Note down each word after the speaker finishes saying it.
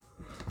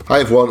Hi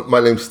everyone, my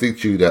name's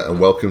Steve Tudor and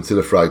welcome to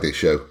The Friday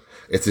Show.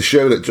 It's a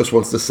show that just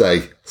wants to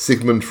say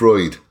Sigmund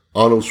Freud,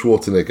 Arnold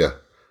Schwarzenegger,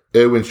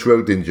 Erwin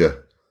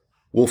Schrödinger,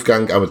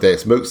 Wolfgang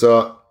Amadeus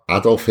Mozart,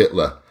 Adolf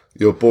Hitler.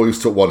 Your boys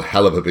took one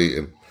hell of a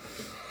beating.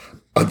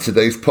 On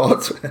today's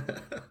part,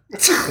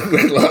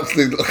 we're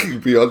largely looking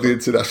beyond the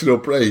international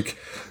break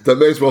that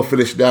may as well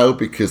finish now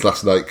because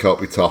last night can't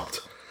be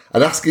topped.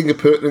 And asking a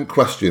pertinent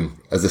question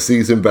as the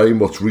season very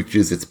much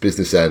reaches its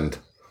business end.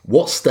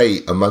 What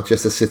state are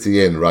Manchester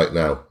City in right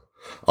now?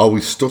 Are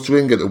we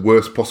stuttering at the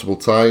worst possible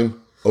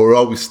time, or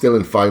are we still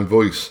in fine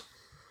voice?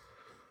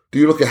 Do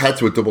you look ahead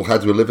to a double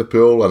header with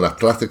Liverpool and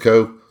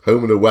Atletico,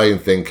 home and away,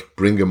 and think,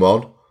 bring them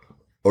on?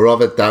 Or are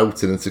there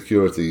doubts and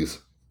insecurities?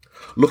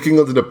 Looking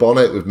under the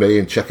bonnet with me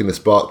and checking the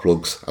spark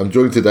plugs, I'm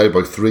joined today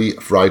by three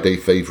Friday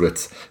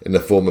favourites in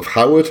the form of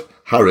Howard,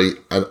 Harry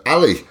and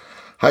Ali.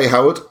 Hi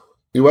Howard,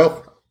 you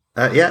well?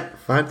 Yeah,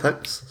 fine,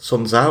 thanks.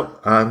 Sun's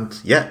out, and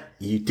yeah,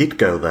 you did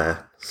go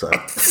there, so...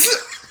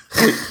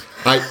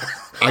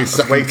 I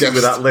second guessed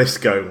with that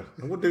list going,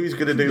 I wonder who's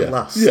going to do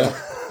last. Yeah.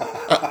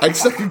 I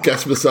second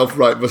guessed myself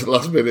right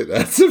last minute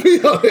there, to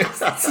be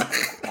honest.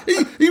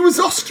 He was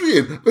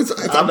Austrian.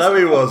 I know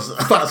he was.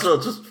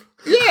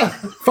 Yeah,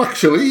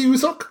 factually, he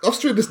was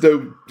Austrian. There's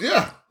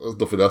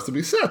nothing else to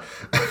be said.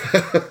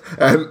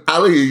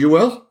 Ali, are you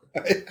well?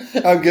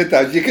 I'm good,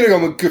 Dad. You could have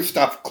gone with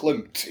Gustav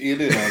Klimt. You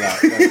didn't know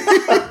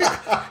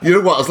that. You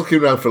know what? I was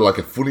looking around for like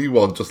a funny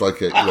one, just like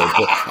it. But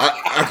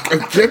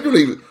I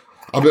generally...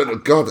 I mean,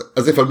 God,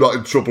 as if I'm not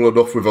in trouble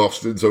enough with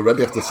Austrians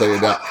already after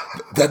saying that.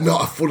 They're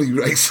not a funny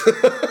race.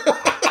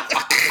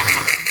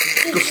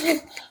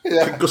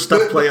 Can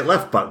Gustav play at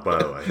left back, by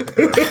the way?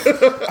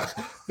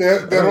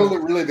 They're only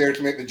really there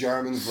to make the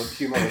Germans look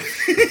humorous.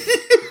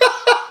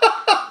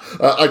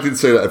 I didn't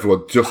say that,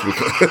 everyone, just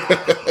because.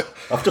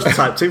 I've just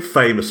typed in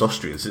famous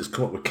Austrians. It's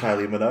come up with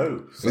Kylie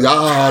Minogue. So.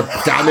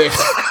 Ah, damn it.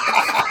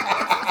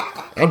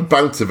 I'm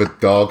bound to the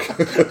dog.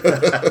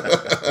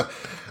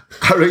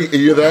 Harry, are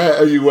you there?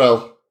 Are you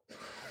well?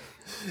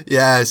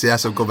 Yes,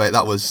 I'm good, mate.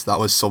 That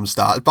was some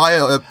start.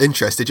 By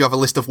interest, did you have a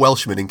list of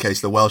Welshmen in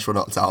case the Welsh were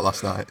knocked out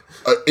last night?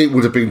 It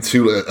would have been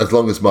too, as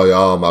long as my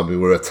arm. I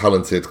mean, we're a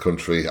talented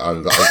country,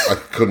 and I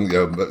couldn't.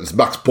 There's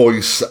Max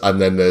Boyce,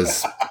 and then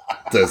there's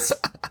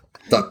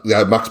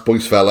that Max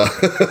Boyce fella.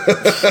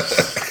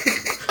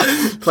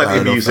 Plenty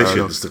of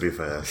musicians, to be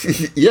fair.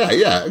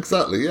 Yeah,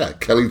 exactly. Yeah,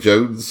 Kelly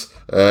Jones.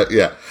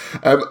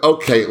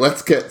 Okay,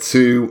 let's get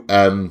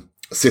to.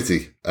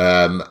 City,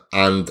 and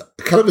kind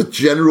of a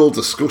general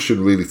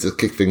discussion really to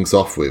kick things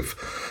off with,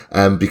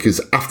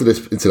 because after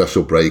this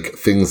international break,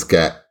 things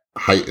get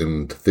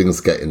heightened,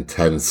 things get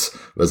intense.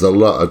 There's a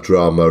lot of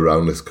drama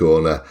around this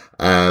corner.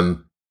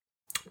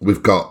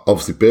 We've got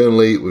obviously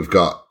Burnley, we've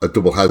got a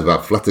double header with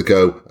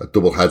Atletico, a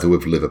double header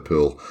with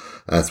Liverpool.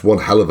 It's one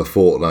hell of a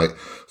fortnight.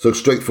 So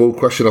straightforward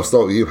question, I'll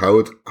start with you,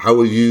 Howard. How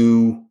are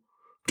you?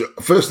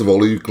 First of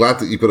all, are you glad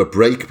that you've got a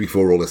break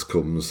before all this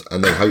comes?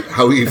 And then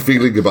how are you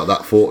feeling about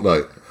that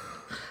fortnight?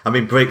 I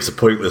mean, breaks are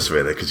pointless,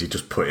 really, because you're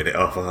just putting it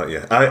off, aren't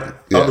you?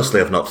 Honestly,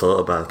 I've not thought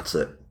about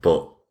it,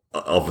 but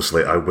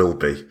obviously I will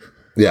be.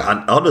 Yeah.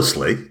 And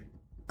honestly,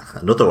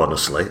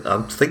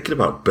 I'm thinking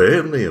about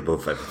Burnley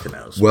above everything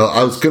else. Well,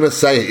 I was going to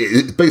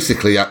say,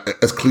 basically,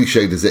 as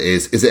cliched as it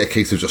is it a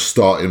case of just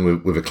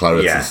starting with a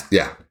clarity?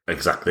 Yeah.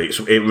 Exactly.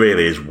 It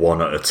really is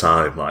one at a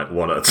time,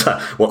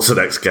 What's the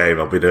next game?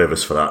 I'll be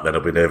nervous for that, then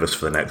I'll be nervous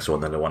for the next one,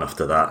 then the one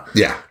after that.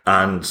 Yeah.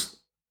 And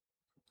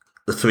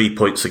the 3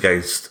 points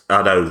against,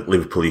 I know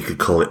Liverpool, you could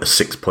call it a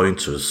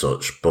 6-pointer as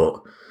such,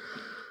 but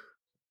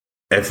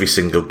every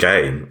single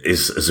game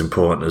is as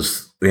important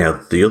as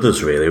the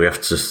others, really. We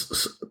have to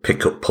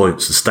pick up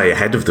points and stay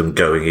ahead of them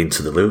going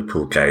into the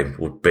Liverpool game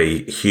would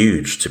be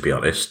huge, to be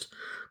honest.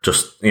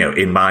 Just,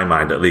 in my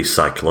mind, at least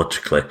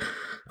psychologically.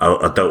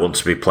 I don't want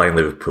to be playing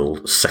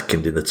Liverpool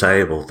second in the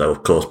table, though,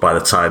 of course, by the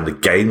time the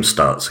game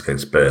starts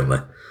against Burnley,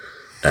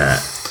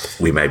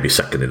 we may be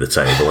second in the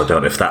table. I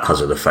don't know if that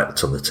has an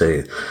effect on the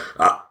team.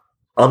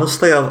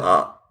 Honestly,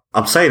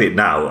 I'm saying it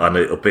now, and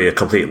it'll be a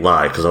complete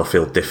lie because I'll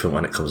feel different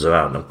when it comes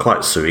around. I'm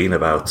quite serene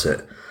about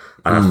it.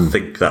 And I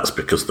think that's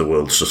because the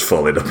world's just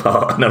falling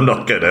apart, and I'm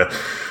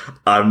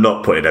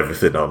not putting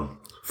everything on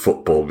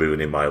football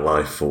ruining my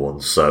life for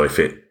once. So I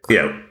think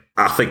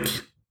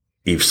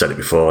you've said it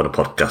before on a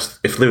podcast,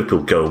 if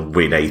Liverpool go and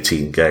win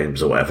 18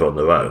 games or whatever on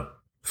their own,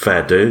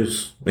 fair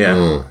dues.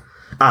 Yeah.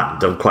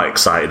 And I'm quite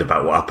excited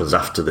about what happens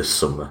after this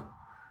summer.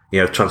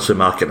 Transfer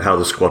market and how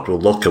the squad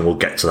will look, and we'll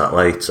get to that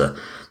later.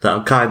 That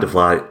I'm kind of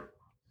like,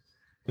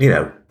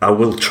 I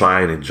will try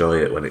and enjoy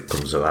it when it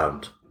comes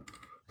around.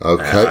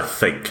 Okay. I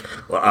think,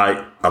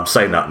 I'm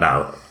saying that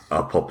now,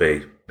 I'll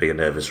probably be a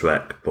nervous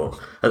wreck, but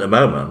at the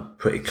moment, I'm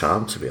pretty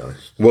calm, to be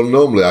honest. Well,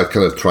 normally I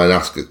kind of try and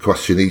ask a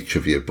question each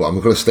of you, but I'm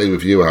going to stay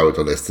with you, Howard,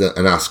 on this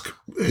and ask,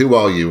 who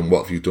are you and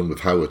what have you done with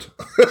Howard?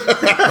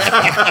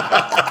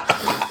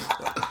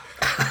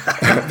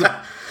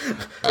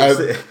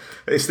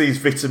 It's these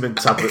vitamin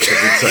tablets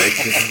I've been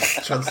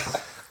taking.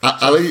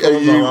 Ali,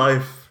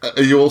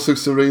 are you also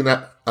serene,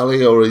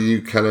 Ali, or are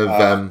you kind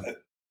of...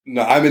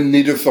 No, I'm in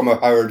need of some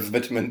of Howard's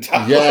vitamin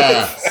tablets.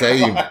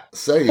 Yeah,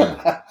 same.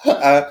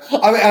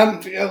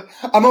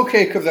 I'm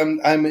okay because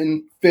I'm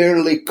in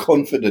fairly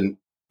confident.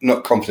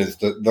 Not confidence,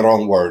 the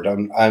wrong word.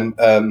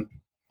 I'm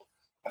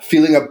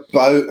feeling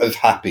about as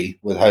happy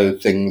with how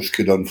things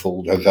could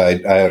unfold as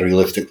I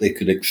realistically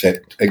could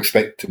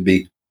expect to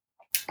be.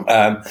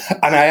 And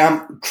I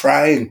am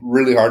trying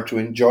really hard to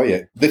enjoy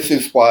it. This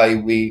is why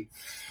we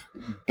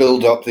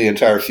build up the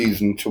entire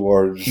season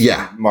towards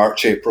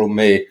March, April,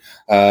 May.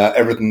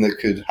 Everything that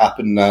could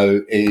happen now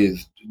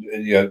is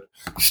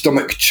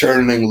stomach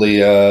churningly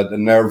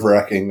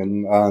nerve-wracking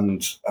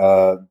and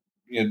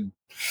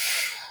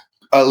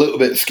a little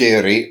bit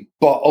scary,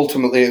 but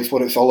ultimately it's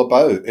what it's all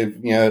about.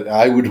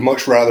 I would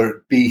much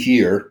rather be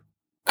here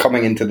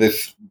coming into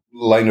this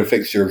line of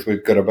fixtures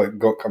we've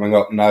got coming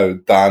up now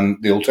than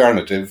the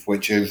alternative,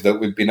 which is that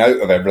we've been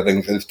out of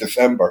everything since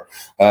December.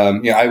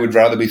 I would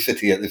rather be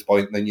City at this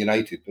point than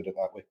United, put it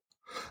that way.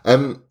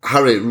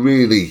 Harry,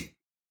 really,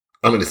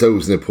 it's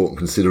always an important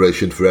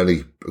consideration for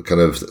any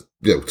kind of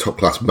top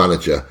class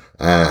manager,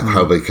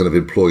 how they kind of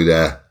employ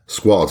their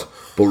squad.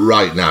 But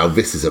right now,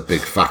 this is a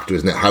big factor,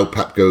 isn't it? How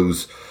Pep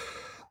goes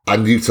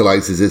and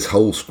utilises his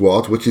whole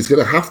squad, which he's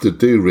going to have to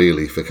do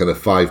really for kind of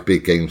 5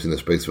 big games in the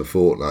space of a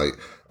fortnight.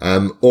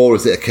 Or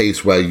is it a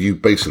case where you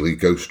basically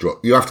go strong?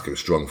 You have to go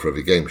strong for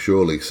every game,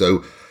 surely.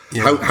 So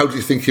how do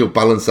you think he'll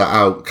balance that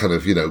out? Kind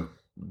of,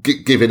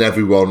 giving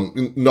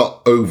everyone,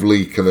 not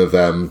overly kind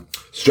of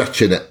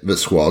stretching the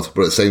squad,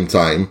 but at the same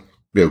time,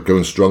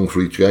 going strong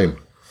for each game.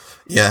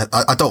 Yeah,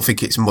 I don't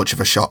think it's much of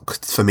a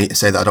shock for me to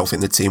say that I don't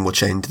think the team will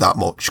change that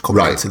much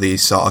coming into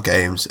these sort of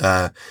games.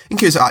 I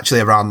think it was actually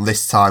around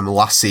this time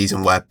last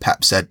season where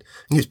Pep said,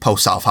 I think it was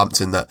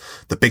post-Southampton, that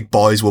the big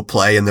boys will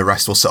play and the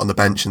rest will sit on the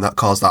bench, and that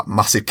caused that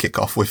massive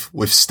kick-off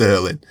with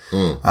Sterling.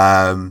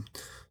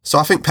 So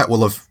I think Pep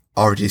will have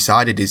already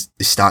decided his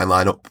starting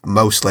lineup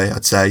mostly,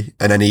 I'd say,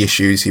 and any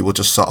issues he will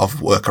just sort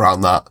of work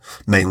around that,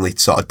 mainly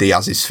sort of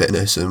Diaz's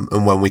fitness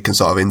and when we can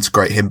sort of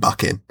integrate him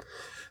back in.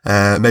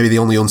 Maybe the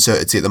only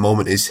uncertainty at the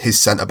moment is his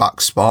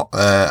centre-back spot,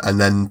 and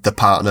then the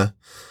partner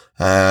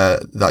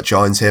that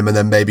joins him, and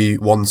then maybe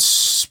other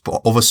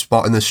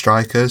spot in the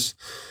strikers.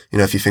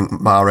 If you think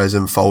Mahrez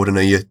and Foden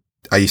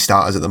are your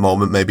starters at the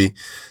moment, maybe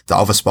that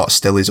other spot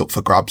still is up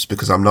for grabs,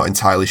 because I'm not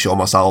entirely sure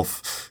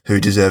myself who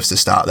deserves to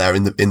start there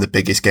in the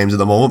biggest games at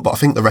the moment. But I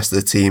think the rest of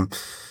the team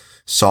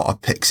sort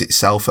of picks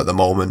itself at the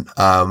moment.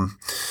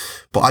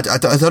 But I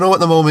don't know at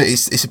the moment.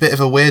 It's a bit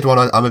of a weird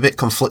one. I'm a bit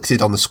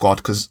conflicted on the squad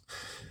because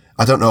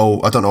I don't know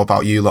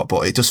about you lot,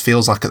 but it just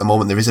feels like at the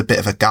moment there is a bit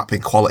of a gap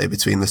in quality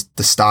between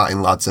the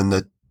starting lads and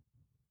the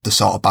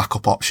sort of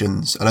backup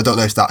options. And I don't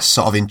know if that's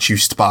sort of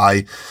induced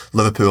by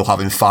Liverpool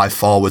having 5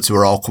 forwards who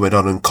are all coming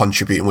on and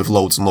contributing with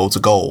loads and loads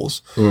of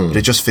goals. But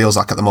it just feels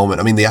like at the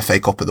moment, the FA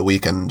Cup at the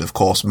weekend, of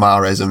course,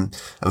 Mahrez and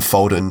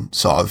Foden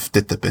sort of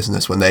did the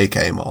business when they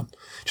came on.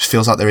 It just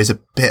feels like there is a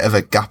bit of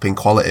a gap in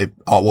quality,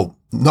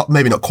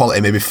 maybe not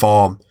quality, maybe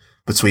form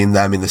between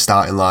them in the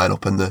starting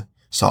lineup and the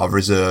sort of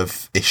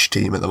reserve-ish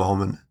team at the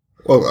moment.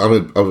 Well,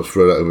 I'll just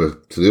throw that over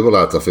to the other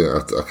lads. I think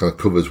that kind of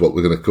covers what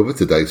we're going to cover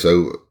today.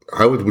 So,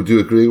 Howard, would you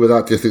agree with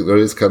that? Do you think there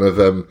is kind of,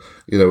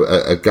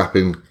 a gap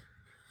in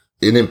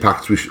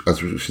impact,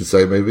 as we should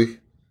say, maybe?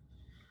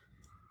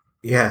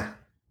 Yeah.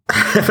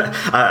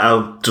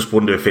 I just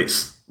wonder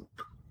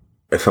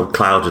if I'm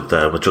clouded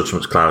there, my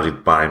judgment's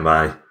clouded by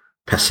my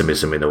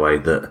pessimism in a way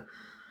that,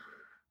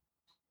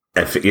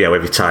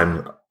 every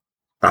time,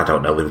 I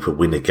don't know, Liverpool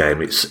win a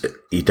game,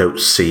 you don't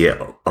see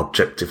it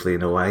objectively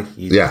in a way.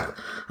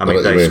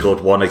 They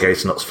scored 1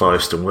 against Notts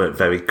Forest and weren't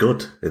very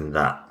good in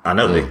that. I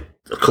know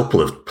a couple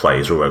of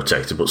players were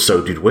rotated, but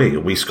so did we.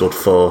 And we scored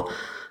 4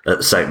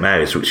 at St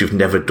Mary's, which we've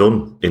never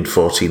done in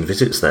 14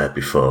 visits there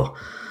before.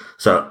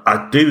 So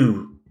I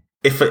do,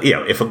 if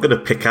I'm going to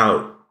pick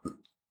out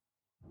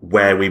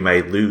where we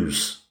may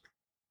lose,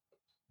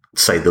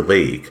 say, the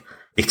league,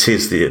 it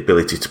is the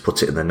ability to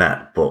put it in the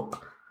net, but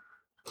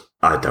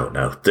I don't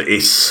know. Can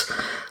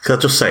I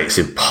just say it's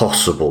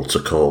impossible to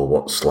call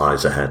what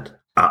lies ahead?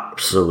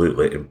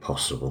 Absolutely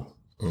impossible.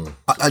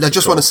 I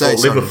just want to say...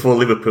 For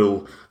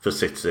Liverpool, for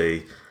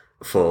City,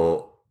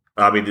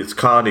 it's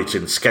carnage,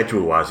 and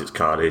schedule-wise it's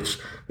carnage.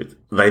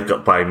 They've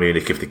got Bayern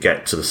Munich if they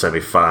get to the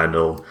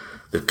semi-final.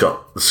 They've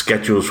got the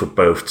schedules for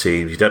both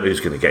teams. You don't know who's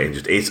going to get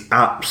injured. It's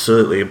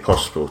absolutely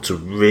impossible to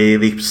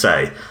really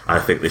say, I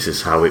think this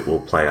is how it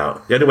will play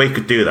out. The only way you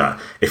could do that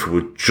if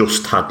we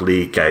just had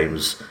league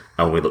games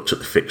and we looked at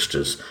the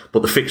fixtures.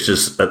 But the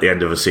fixtures at the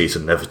end of the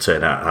season never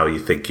turn out how you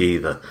think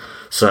either.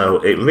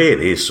 So it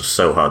really is just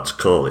so hard to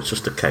call. It's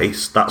just a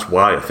case. That's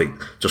why I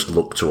think just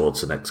look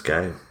towards the next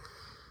game.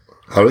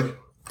 Harry?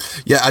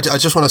 Yeah, I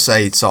just want to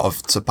say, sort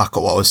of, to back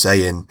up what I was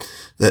saying,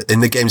 that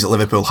in the games that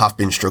Liverpool have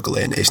been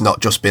struggling, it's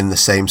not just been the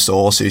same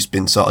source who's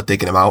been sort of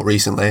digging them out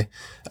recently.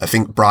 I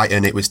think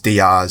Brighton, it was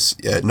Diaz.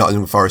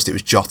 Nottingham Forest, it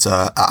was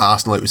Jota. At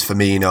Arsenal, it was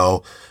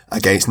Firmino.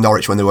 Against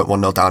Norwich, when they went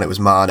 1-0 down, it was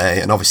Mane.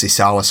 And obviously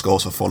Salah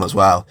scores for fun as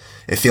well.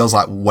 It feels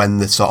like when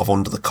they're sort of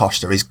under the cosh,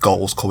 there is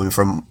goals coming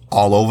from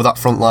all over that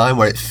front line,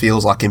 where it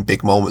feels like in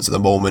big moments at the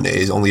moment, it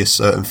is only a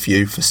certain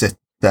few for City.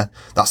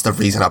 That's the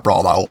reason I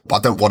brought that up. I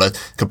don't want to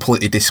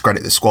completely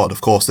discredit the squad.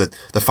 Of course,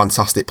 they're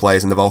fantastic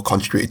players and they've all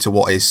contributed to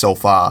what is so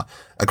far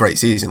a great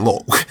season.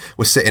 Look,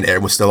 we're sitting here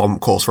and we're still on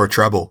course for a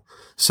treble.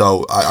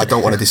 So I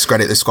don't want to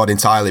discredit the squad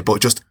entirely,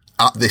 but just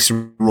at this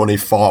running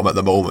form at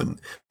the moment,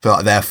 I feel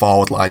like their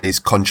forward line is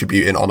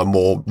contributing on a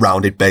more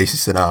rounded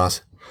basis than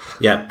ours.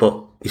 Yeah,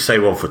 but you say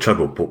one for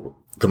treble, but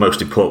the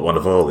most important one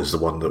of all is the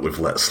one that we've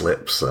let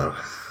slip, so...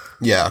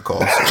 Yeah, of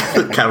course.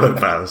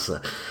 Carabao.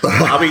 But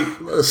I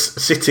mean,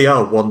 City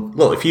are one.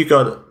 Look, if you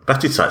go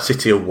betting site,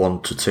 City are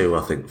 1-2,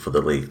 I think, for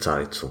the league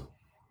title.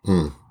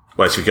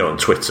 Whereas if you go on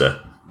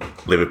Twitter,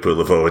 Liverpool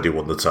have already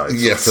won the title.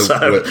 Yes, so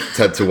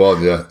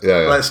 10-1.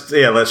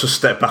 Yeah. Let's just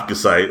step back and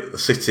say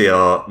City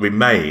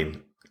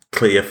remain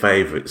clear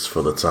favourites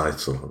for the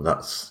title, and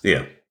that's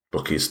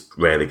bookies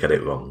rarely get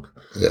it wrong.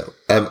 Yeah,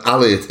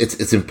 Ali,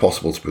 it's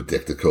impossible to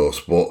predict, of course,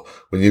 but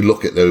when you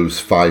look at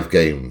those 5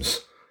 games.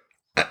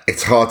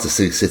 It's hard to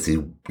see City,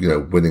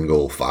 winning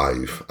all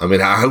 5. I mean,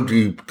 how do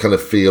you kind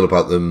of feel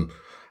about them?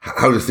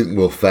 How do you think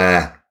we'll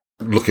fare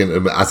looking at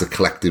them as a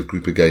collective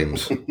group of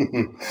games?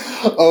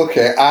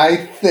 Okay,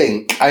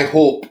 I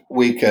hope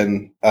we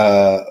can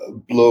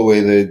blow away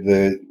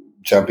the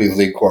Champions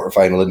League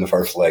quarterfinal in the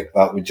first leg.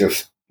 That would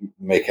just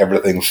make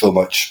everything so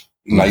much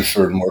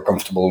nicer and more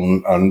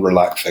comfortable and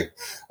relaxing.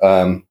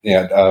 A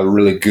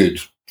really good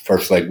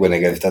first leg win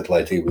against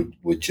Atleti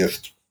would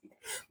just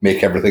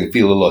make everything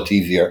feel a lot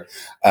easier.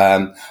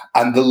 And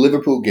the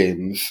Liverpool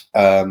games,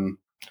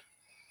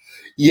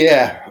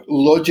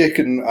 logic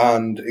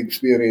and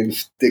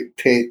experience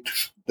dictate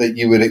that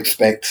you would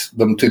expect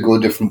them to go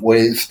different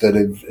ways, that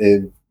if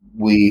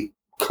we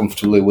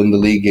comfortably win the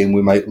league game,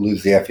 we might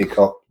lose the FA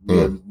Cup,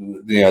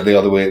 the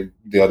other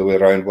way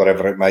around,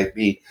 whatever it might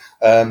be.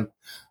 But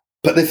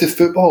this is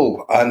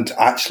football, and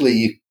actually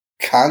you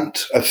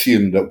can't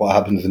assume that what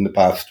happens in the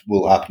past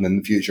will happen in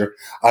the future.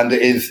 And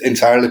it is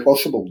entirely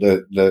possible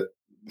that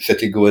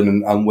City go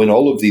in and win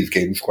all of these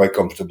games quite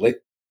comfortably.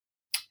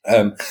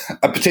 And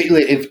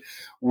particularly if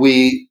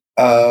we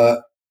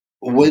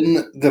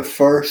win the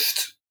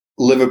first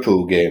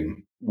Liverpool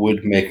game,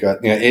 would make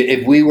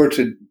if we were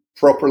to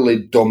properly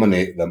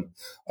dominate them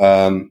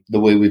the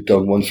way we've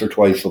done once or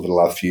twice over the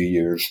last few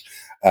years,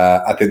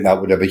 I think that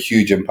would have a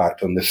huge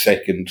impact on the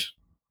second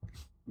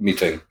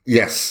meeting.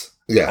 Yes.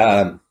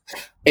 Yeah.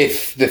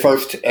 If the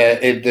first,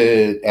 I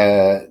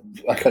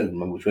can't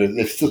remember which way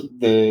it's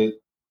the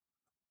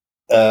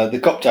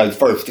cup tie's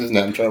first, isn't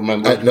it? I'm trying to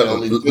remember.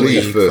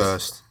 League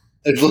first.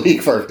 It's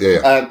league first.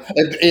 Yeah.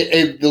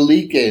 If the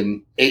league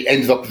game it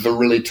ends up as a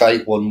really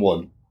tight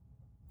 1-1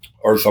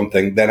 or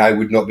something, then I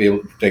would not be able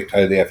to predict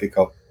how the FA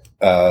Cup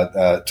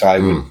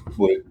tie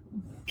would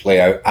play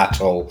out at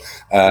all.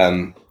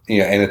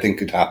 Anything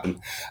could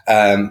happen.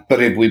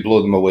 But if we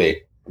blow them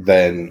away,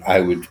 then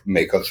I would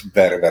make us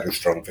very, very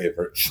strong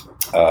favourites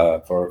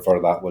for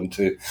that one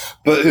too.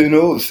 But who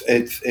knows?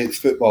 It's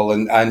football,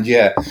 and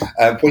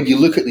when you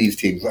look at these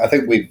teams, I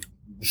think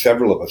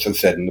several of us have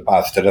said in the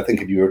past that I think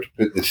if you were to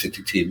put the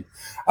City team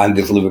and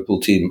this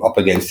Liverpool team up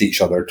against each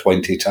other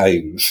 20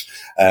 times,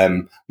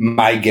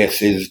 my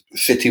guess is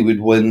City would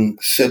win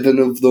 7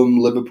 of them,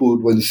 Liverpool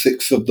would win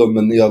 6 of them,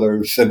 and the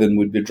other 7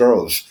 would be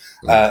draws.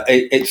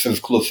 It's as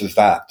close as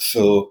that.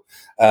 So.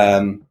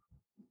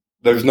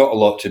 There's not a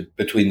lot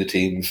between the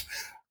teams,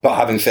 but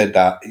having said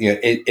that,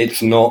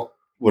 it's not.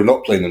 We're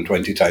not playing them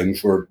 20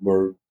 times.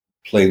 We're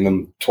playing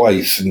them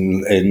twice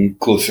in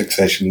close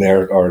succession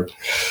there, or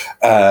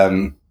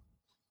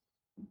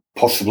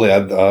possibly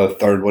a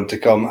third one to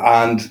come.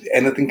 And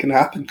anything can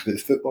happen because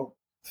it's football.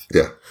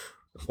 Yeah.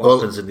 What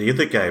happens in the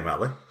other game,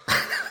 Ali?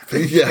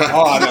 Yeah.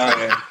 Oh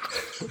no.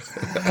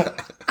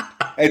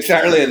 It's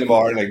early in the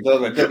morning.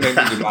 Don't make me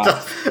do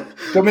maths.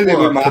 Don't make me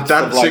do maths. The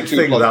dancing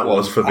thing that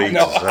was for me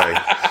to say.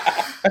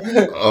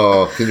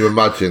 Oh, can you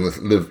imagine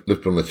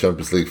Liverpool in the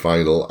Champions League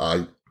final?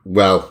 I'd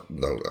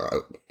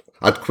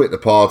quit the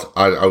pod.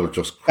 I would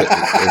just quit.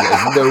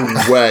 There's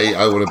no way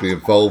I want to be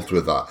involved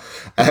with that.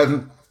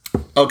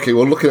 Okay,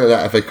 well, looking at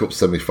that FA Cup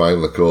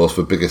semi-final, of course,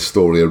 the biggest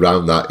story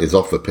around that is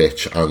off the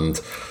pitch,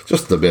 and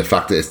just the mere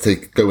fact that it's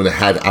going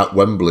ahead at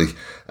Wembley,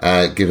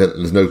 given that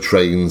there's no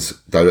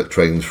direct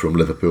trains from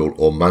Liverpool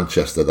or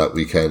Manchester that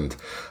weekend.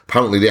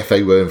 Apparently, the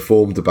FA were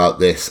informed about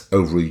this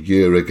over a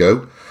year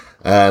ago,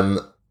 and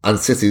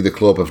City, the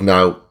club, have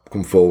now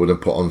come forward and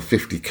put on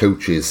 50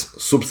 coaches,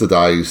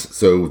 subsidised,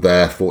 so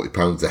they're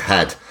 £40 a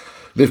head.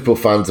 Liverpool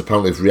fans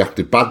apparently have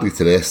reacted badly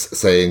to this,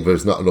 saying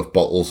there's not enough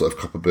bottles of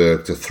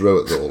Copperberg to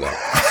throw at all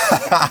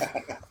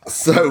that.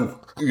 So,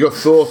 your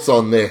thoughts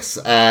on this?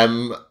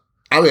 Ali,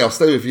 I'll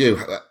stay with you.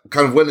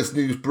 Kind of when this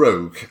news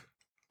broke,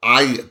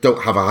 I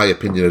don't have a high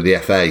opinion of the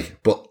FA,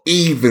 but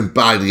even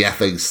by the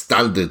FA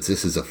standards,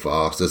 this is a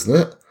farce, isn't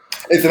it?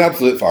 It's an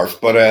absolute farce,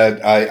 but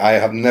I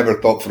have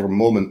never thought for a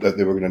moment that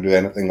they were going to do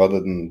anything other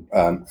than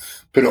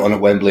put it on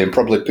at Wembley, and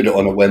probably put it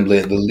on at Wembley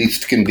at the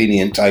least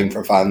convenient time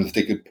for fans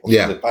they could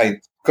possibly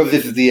find. Because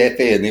this is the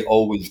FA and they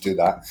always do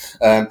that.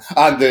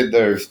 And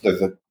there's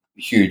a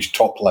huge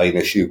top line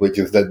issue, which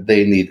is that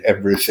they need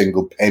every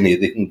single penny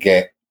they can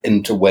get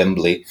into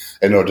Wembley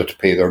in order to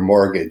pay their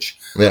mortgage.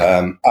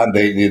 And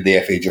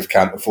the FA just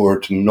can't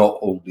afford to not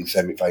hold these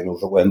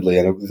semi-finals at Wembley,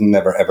 and it was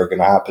never ever going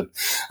to happen.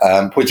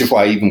 Which is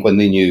why even when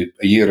they knew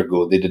a year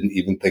ago, they didn't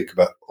even think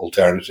about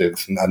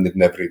alternatives, and they've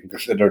never even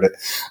considered it.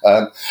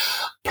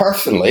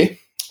 Personally,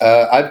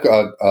 I've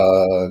got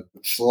a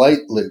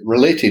slightly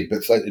related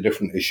but slightly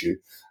different issue,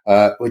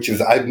 which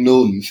is I've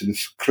known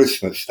since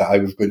Christmas that I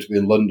was going to be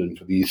in London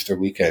for the Easter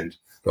weekend.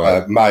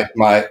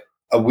 Right.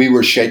 We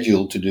were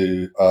scheduled to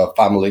do a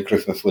family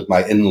Christmas with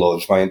my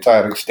in-laws, my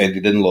entire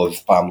extended in-laws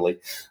family,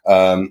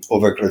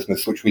 over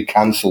Christmas, which we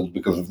cancelled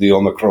because of the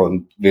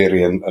Omicron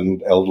variant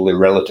and elderly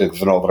relatives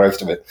and all the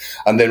rest of it,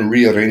 and then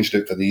rearranged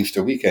it for the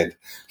Easter weekend.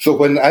 So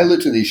when I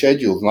looked at these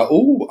schedules, I'm like,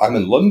 oh, I'm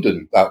in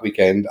London that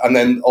weekend, and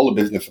then all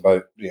the business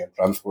about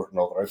transport and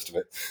all the rest of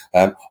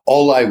it.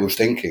 All I was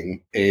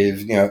thinking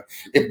is,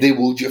 if they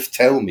will just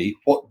tell me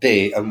what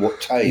day and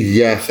what time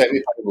the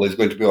semi-final is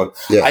going to be on,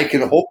 I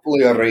can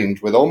hopefully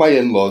arrange with all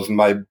my in-laws and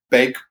my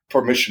beg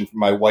permission from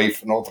my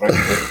wife and all the rest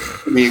of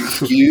it to be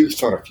excused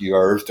for a few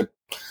hours to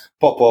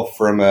pop off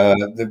from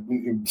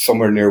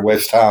somewhere near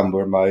West Ham,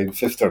 where my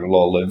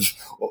sister-in-law lives,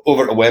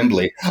 over to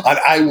Wembley, and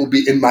I will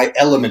be in my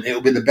element.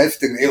 It'll be the best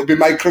thing. It'll be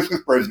my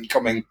Christmas present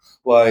coming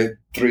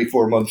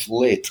 3-4 months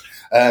late.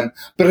 But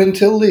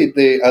until if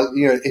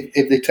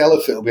they tell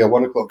us it'll be a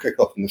 1 o'clock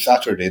kickoff on the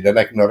Saturday, then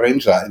I can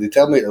arrange that. If they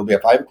tell me it'll be a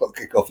 5 o'clock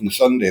kickoff on the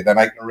Sunday, then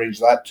I can arrange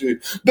that too.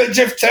 But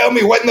just tell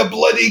me when the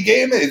bloody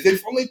game is.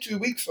 It's only 2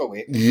 weeks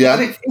away. Yeah.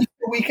 And it's Easter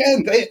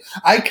weekend.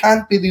 I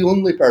can't be the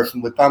only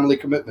person with family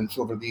commitments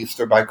over the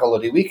Easter bank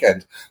holiday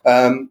weekend.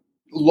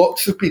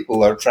 Lots of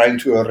people are trying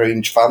to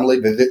arrange family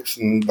visits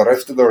and the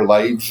rest of their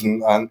lives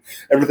and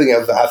everything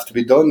else that has to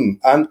be done.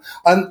 And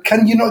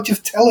can you not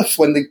just tell us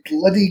when the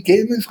bloody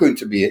game is going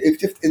to be?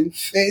 It's just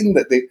insane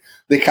that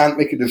they can't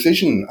make a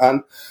decision.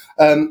 And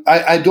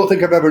I don't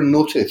think I've ever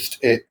noticed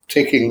it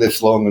taking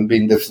this long and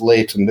being this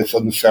late and this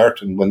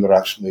uncertain when they're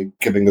actually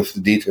giving us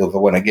the details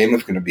of when a game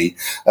is going to be.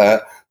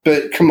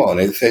 But come on,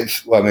 it's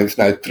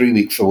now 3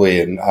 weeks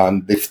away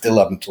and they still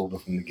haven't told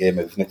us when the game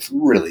is. And it's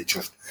really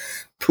just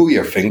pull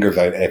your fingers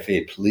out, FA,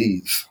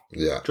 please.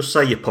 Yeah. Just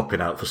say you're popping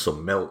out for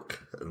some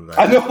milk. And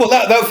I know, well,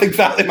 that's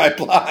exactly my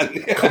plan.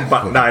 Come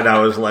back 9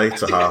 hours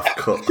later, half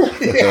cut.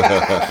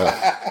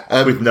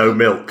 With no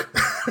milk.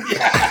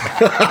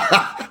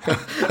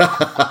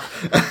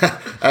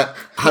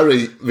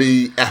 Harry,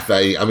 the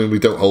FA, I mean, we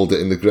don't hold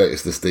it in the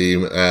greatest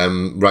esteem,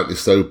 rightly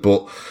so,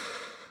 but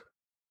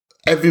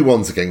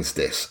everyone's against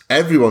this.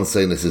 Everyone's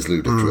saying this is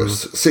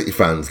ludicrous. City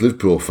fans,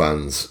 Liverpool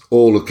fans,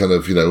 all the kind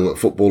of,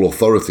 football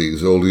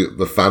authorities, all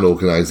the fan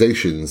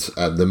organisations,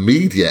 and the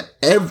media,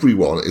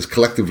 everyone is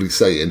collectively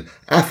saying,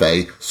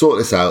 FA, sort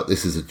this out,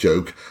 this is a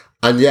joke,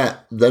 and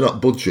yet they're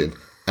not budging.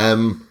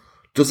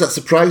 Does that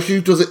surprise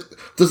you? Is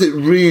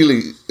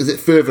it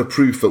further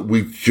proof that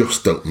we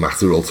just don't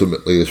matter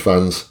ultimately as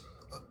fans?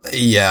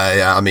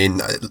 Yeah. I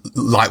mean,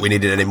 like we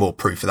needed any more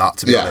proof of that,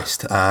 to be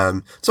honest.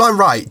 So I'm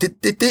right.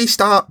 Did they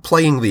start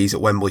playing these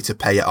at Wembley to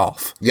pay it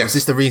off? Yes. Was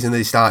this the reason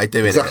they started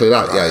doing exactly it?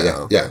 Exactly that.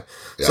 Right, Yeah.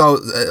 So,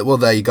 well,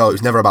 there you go. It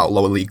was never about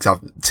lower league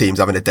teams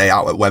having a day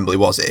out at Wembley,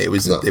 was it? It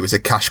was a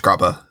cash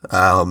grabber.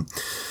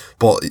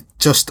 But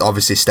just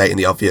obviously stating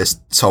the obvious,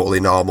 totally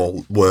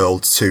normal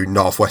world, 2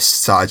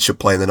 northwest sides should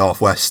play in the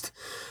northwest.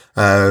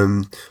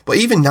 But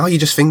even now, you're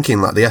just thinking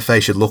like the FA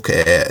should look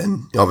at it,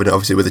 and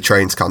obviously with the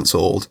trains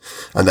cancelled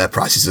and their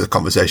prices is a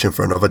conversation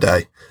for another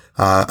day,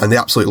 and the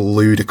absolute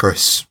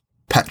ludicrous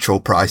petrol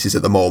prices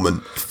at the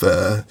moment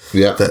for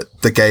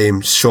the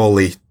game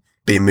surely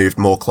being moved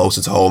more closer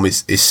to home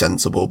is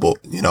sensible, but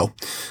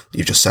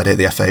you've just said it,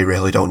 the FA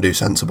really don't do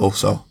sensible.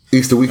 So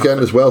Easter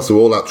weekend as well, so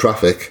all that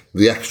traffic,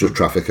 the extra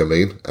traffic,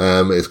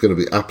 it's going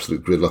to be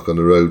absolute gridlock on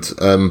the roads.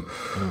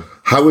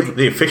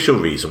 The official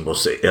reason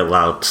was it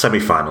allowed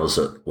semi-finals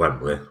at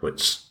Wembley,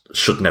 which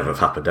should never have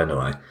happened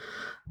anyway.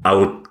 I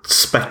would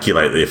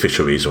speculate the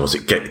official reason was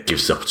it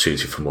gives the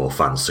opportunity for more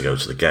fans to go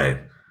to the game.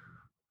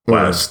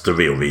 Whereas the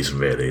real reason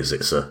really is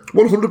it's a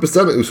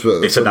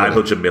 100%. It's a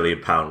 £900 million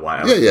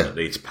white elephant that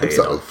needs to pay it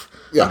off,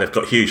 and they've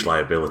got huge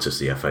liabilities,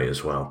 the FA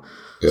as well.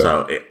 Yeah.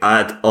 So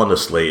I don't want to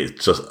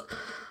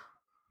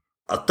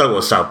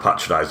sound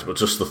patronising, but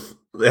just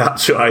the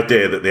actual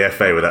idea that the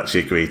FA would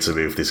actually agree to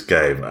move this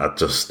game had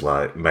just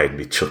made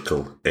me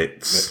chuckle.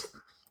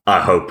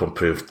 I hope I'm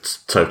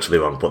proved totally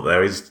wrong, but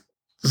there is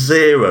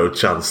zero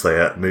chance they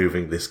are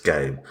moving this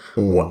game,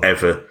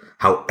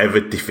 however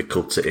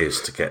difficult it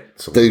is to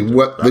get. They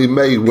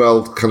may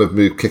well kind of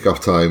move kick-off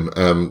time.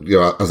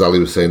 As Ali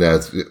was saying there,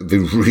 they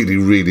really,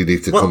 really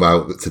need to come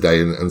out today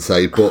and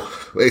say, but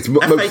it's...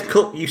 FA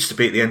Cup used to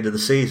be at the end of the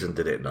season,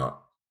 did it not?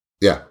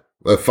 Yeah,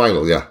 the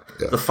final, yeah.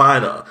 The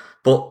final.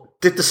 But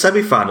did the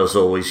semi-finals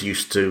always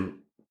used to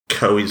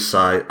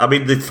coincide? I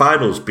mean, the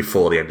finals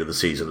before the end of the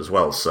season as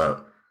well,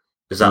 so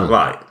is that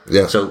right?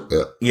 Yeah. So,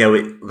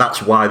 yeah.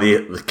 That's why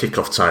the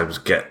kick-off times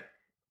get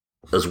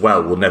as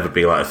well will never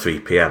be like a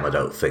 3 p.m, I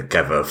don't think,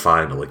 ever a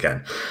final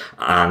again.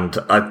 And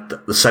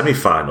the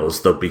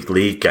semi-finals, there'll be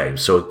league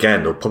games. So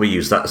again, they'll probably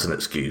use that as an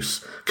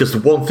excuse. Because the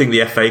one thing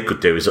the FA could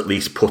do is at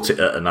least put it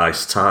at a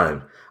nice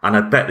time. And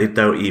I bet they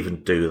don't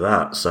even do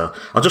that. So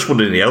I just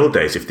wondered in the old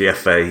days if the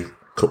FA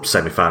Cup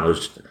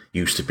semi-finals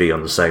used to be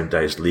on the same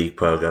day as league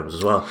programmes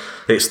as well.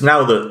 It's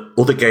now that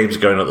other games are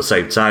going on at the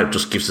same time,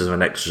 just gives them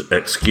an extra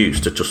excuse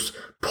to just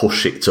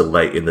push it to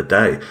late in the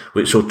day,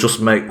 which will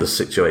just make the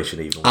situation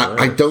even worse.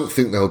 I don't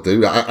think they'll do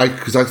that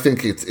because I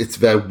think it's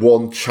their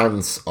one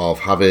chance of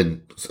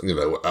having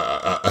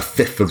a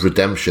fifth of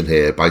redemption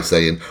here by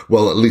saying,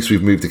 well, at least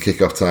we've moved the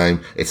kickoff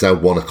time. It's now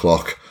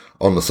 1:00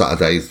 on the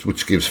Saturdays,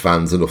 which gives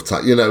fans enough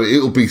time.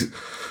 It'll be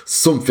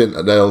something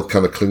that they'll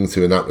kind of cling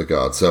to in that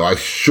regard. So I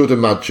should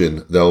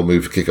imagine they'll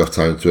move kickoff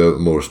time to a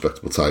more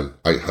respectable time.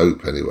 I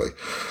hope anyway.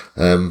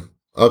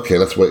 Okay,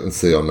 let's wait and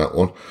see on that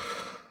one.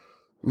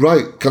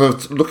 Right, kind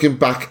of looking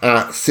back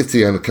at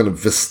City and kind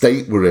of the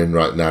state we're in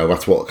right now,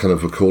 that's what kind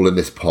of we're calling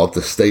this pod,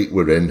 the state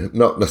we're in.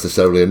 Not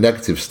necessarily a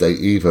negative state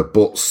either,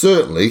 but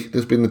certainly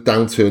there's been a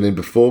downturn in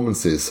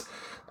performances.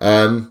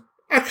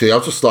 Actually, I'll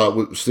just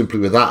start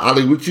simply with that.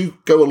 Ali, would you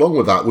go along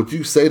with that? Would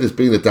you say there's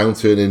been a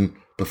downturn in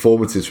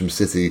performances from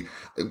City,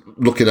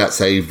 looking at,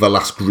 say, the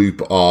last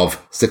group of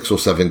 6 or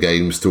 7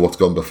 games to what's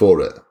gone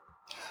before it?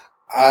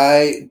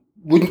 I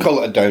wouldn't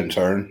call it a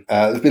downturn.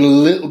 There's been a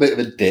little bit of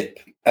a dip.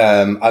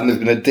 And there's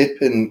been a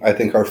dip in, I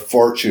think, our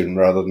fortune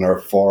rather than our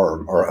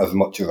form, or as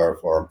much as our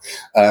form.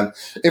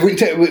 If we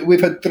take,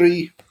 we've had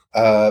 3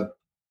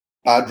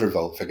 bad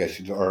results, I guess,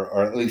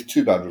 or at least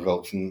 2 bad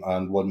results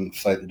and one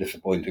slightly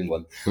disappointing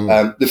one.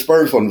 The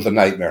Spurs one was a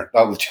nightmare.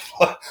 That was just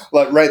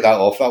like write that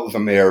off. That was a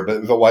mare, but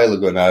it was a while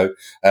ago now.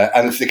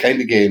 And it's the kind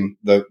of game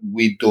that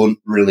we don't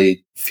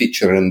really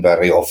feature in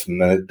very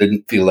often. And it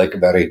didn't feel like a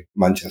very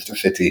Manchester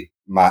City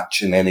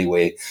match in any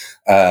way.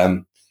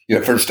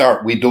 For a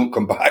start, we don't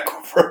come back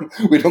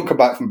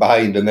from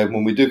behind, and then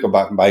when we do come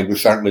back from behind, we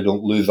certainly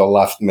don't lose a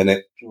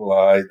last-minute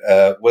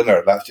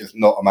winner. That's just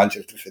not a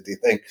Manchester City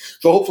thing.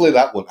 So hopefully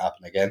that won't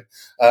happen again.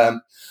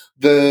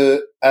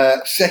 The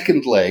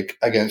second leg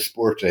against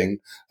Sporting,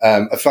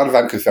 as far as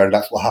I'm concerned,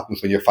 that's what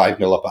happens when you're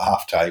 5-0 up at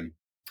half-time.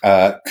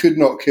 Could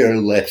not care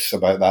less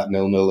about that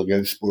 0-0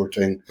 against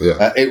Sporting.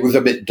 Yeah. It was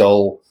a bit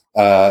dull.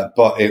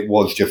 But it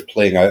was just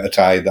playing out a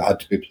tie that had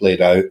to be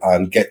played out,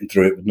 and getting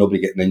through it with nobody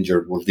getting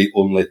injured was the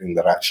only thing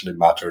that actually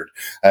mattered.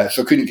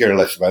 So couldn't care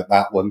less about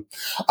that one.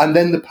 And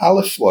then the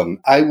Palace one,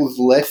 I was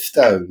less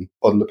down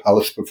on the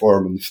Palace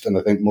performance than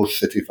I think most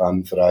City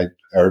fans that I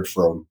heard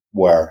from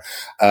were.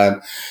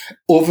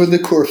 Over the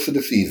course of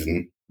the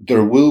season,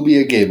 there will be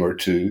a game or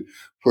two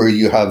where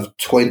you have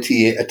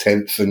 28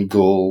 attempts in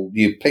goal,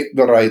 you pick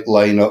the right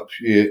lineup,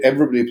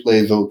 everybody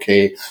plays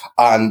okay,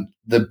 and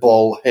the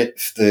ball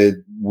hits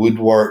the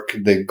woodwork,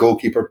 the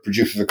goalkeeper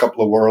produces a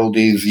couple of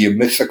worldies, you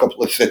miss a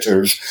couple of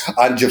sitters,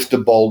 and just the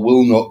ball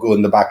will not go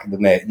in the back of the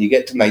net. And you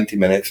get to 90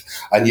 minutes,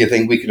 and you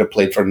think we could have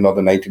played for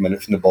another 90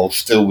 minutes, and the ball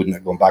still wouldn't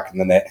have gone back in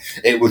the net.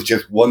 It was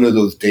just one of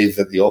those days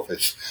at the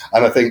office.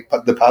 And I think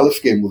the Palace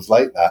game was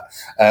like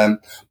that.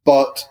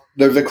 But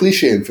there's a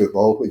cliche in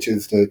football, which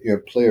is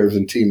that players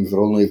and teams are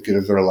only as good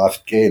as their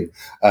last game.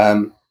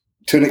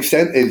 To an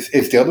extent,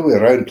 it's the other way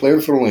around.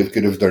 Players are only as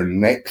good as their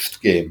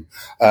next game.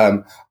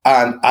 And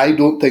I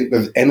don't think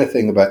there's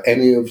anything about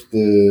any of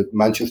the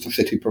Manchester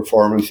City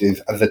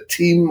performances as a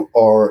team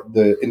or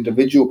the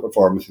individual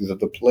performances of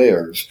the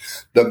players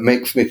that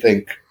makes me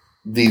think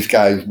these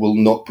guys will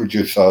not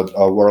produce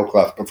a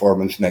world-class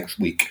performance next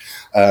week.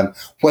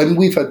 When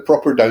we've had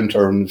proper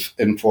downturns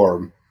in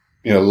form,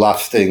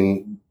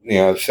 lasting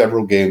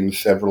several games,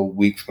 several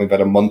weeks, we've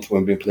had a month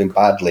when we've been playing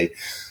badly,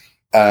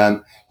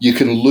 you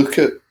can look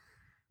at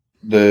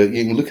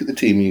the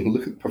team, you can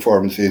look at the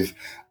performances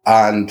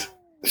and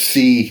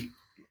see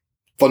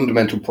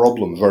fundamental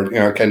problems,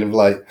 or kind of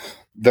like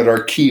there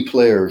are key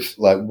players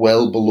like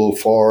well below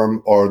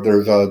form, or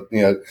there's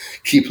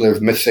key players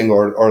missing,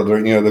 or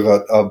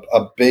there's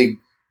a big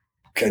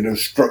kind of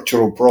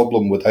structural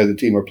problem with how the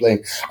team are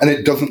playing. And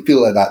it doesn't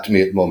feel like that to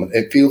me at the moment.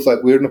 It feels like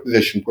we're in a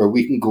position where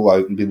we can go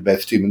out and be the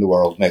best team in the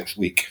world next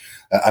week,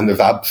 and there's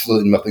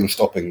absolutely nothing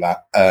stopping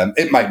that.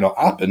 It might not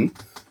happen,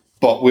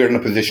 but we're in a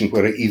position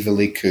where it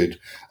easily could.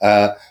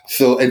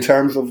 So in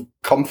terms of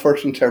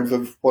comfort, in terms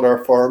of what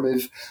our form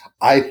is,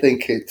 I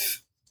think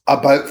it's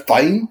about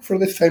fine for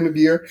this time of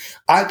year.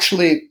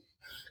 Actually,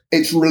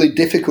 it's really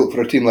difficult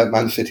for a team like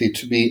Man City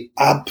to be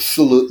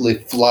absolutely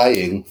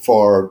flying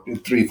for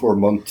 3-4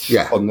 months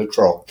on the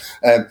trot.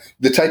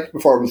 The type of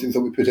performances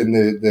that we put in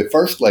the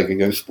first leg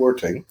against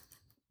Sporting,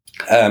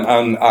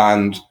 and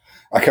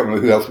I can't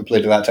remember who else we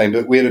played at that time,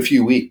 but we had a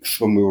few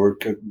weeks when we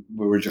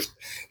were just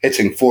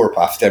hitting 4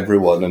 past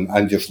everyone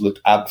and just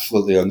looked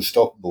absolutely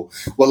unstoppable.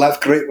 Well,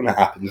 that's great when it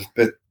happens,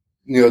 but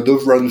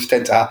those runs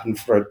tend to happen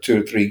for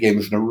 2 or 3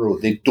 games in a row.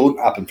 They don't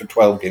happen for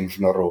 12 games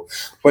in a row.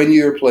 When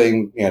you're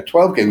playing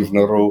 12 games in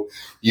a row,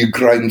 you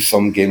grind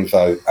some games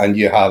out and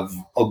you have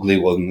ugly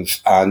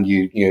ones, and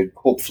you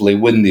hopefully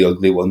win the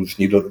ugly ones, and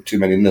you don't have too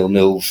many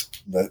 0-0s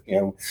that,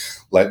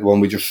 like the one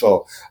we just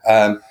saw.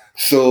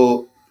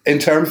 So in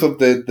terms of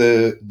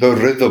the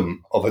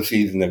rhythm of a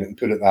season, if I can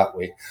put it that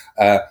way,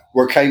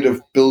 we're kind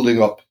of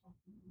building up.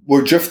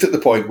 We're just at the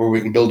point where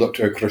we can build up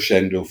to a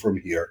crescendo from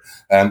here.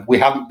 We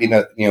haven't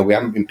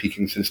been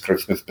peaking since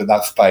Christmas, but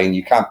that's fine.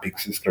 You can't peak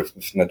since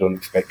Christmas, and I don't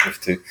expect us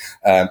to.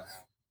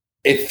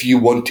 If you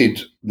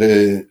wanted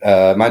the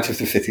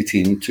Manchester City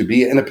team to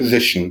be in a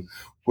position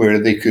where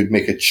they could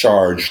make a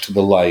charge to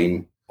the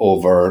line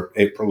over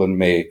April and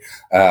May,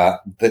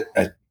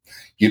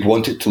 you'd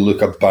want it to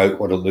look about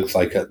what it looks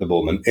like at the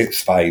moment.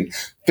 It's fine.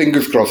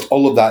 Fingers crossed.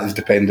 All of that is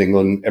depending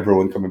on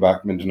everyone coming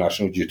back from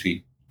international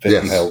duty, fit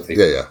and healthy.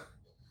 Yeah.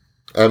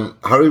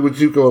 Harry, would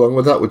you go along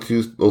with that? Would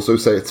you also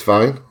say it's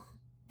fine?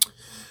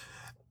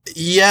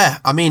 Yeah,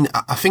 I mean,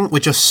 I think we're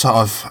just sort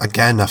of,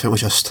 again,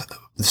 the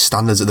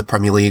standards of the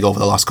Premier League over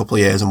the last couple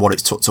of years and what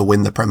it's took to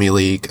win the Premier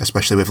League,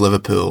 especially with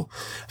Liverpool.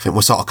 I think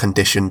we're sort of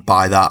conditioned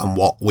by that and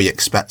what we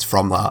expect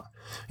from that.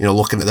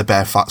 Looking at the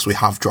bare facts, we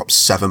have dropped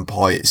 7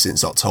 points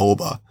since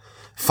October.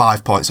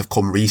 5 points have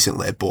come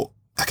recently, but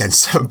again,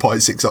 7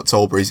 points since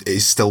October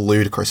is still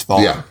ludicrous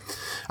form. Yeah.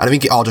 And I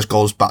think it all just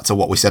goes back to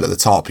what we said at the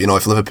top.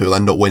 If Liverpool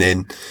end up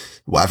winning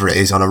whatever it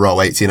is on a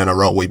row, 18 in a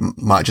row, we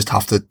might just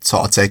have to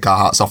sort of take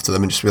our hats off to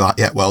them and just be like,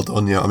 yeah, well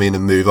done,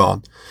 and move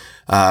on.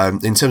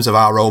 In terms of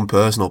our own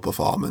personal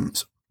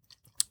performance,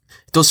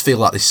 it does feel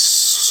like there's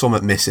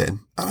something missing.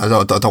 I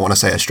don't want to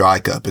say a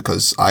striker,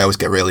 because I always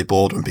get really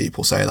bored when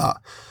people say that.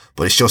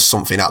 But it's just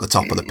something at the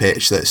top of the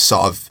pitch that's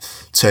sort of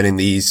turning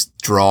these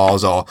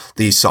draws or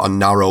these sort of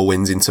narrow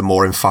wins into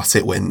more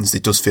emphatic wins.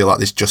 It does feel like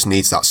this just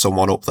needs that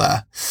someone up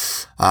there.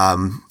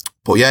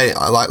 But yeah,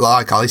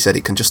 like Ali said,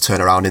 it can just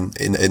turn around in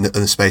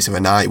the space of a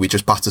night. We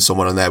just batter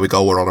someone and there we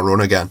go, we're on a run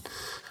again.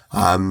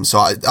 So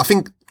I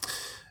think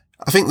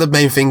the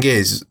main thing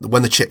is,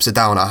 when the chips are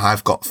down,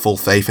 I've got full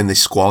faith in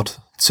this squad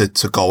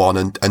to go on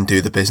and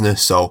do the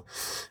business. So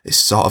it's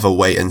sort of a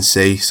wait and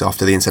see. So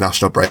after the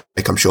international break,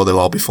 I'm sure they'll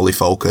all be fully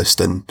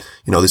focused, and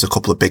there's a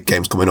couple of big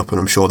games coming up, and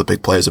I'm sure the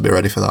big players will be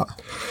ready for that.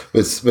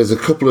 There's a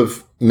couple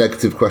of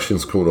negative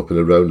questions coming up in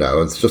a row now,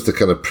 and it's just to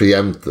kind of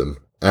preempt them.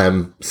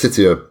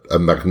 City are a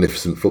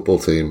magnificent football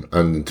team,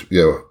 and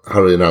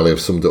Harry and Ali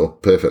have summed it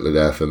up perfectly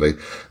there for me.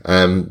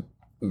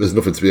 There's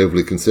nothing to be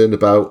overly concerned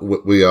about.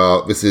 We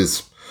are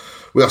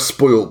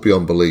spoilt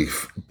beyond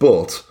belief,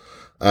 but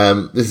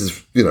this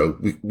is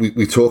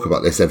we talk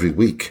about this every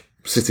week.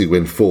 City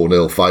win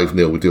 4-0,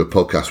 5-0. We do a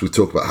podcast. We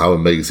talk about how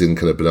amazing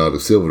kind of Bernardo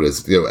Silva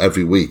is,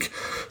 every week.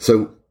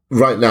 So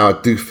right now, I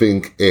do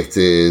think it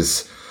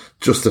is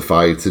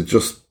justified to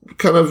just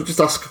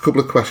ask a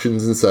couple of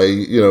questions and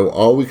say,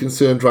 are we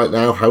concerned right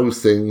now?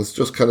 How's things?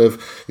 Just kind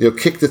of,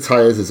 kick the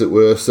tires, as it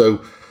were.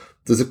 So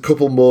there's a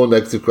couple more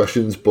negative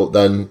questions, but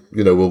then,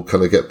 we'll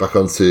kind of get back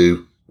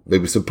onto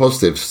maybe some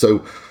positives.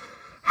 So,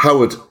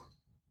 Howard,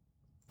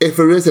 if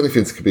there is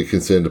anything to be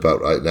concerned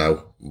about right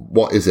now,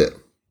 what is it?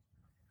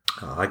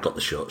 Oh, I got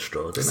the short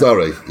straw, didn't I?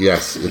 Sorry,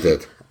 yes, you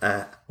did.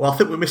 Well, I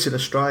think we're missing a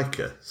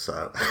striker,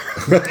 so...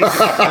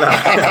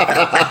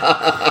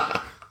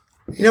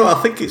 I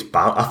think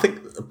I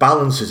think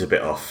balance is a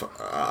bit off.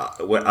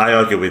 I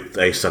argue with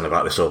Asen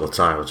about this all the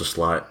time. I'm just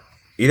like,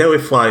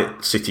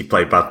 if City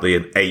play badly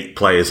and 8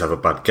 players have a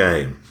bad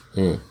game,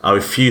 I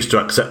refuse to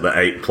accept that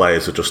 8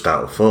 players are just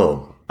out of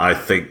form. I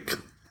think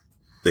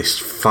this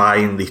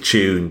finely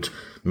tuned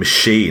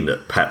machine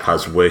that Pep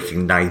has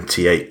working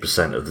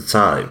 98% of the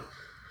time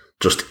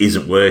just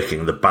isn't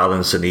working. The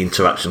balance and the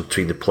interaction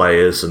between the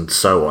players and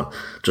so on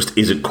just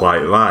isn't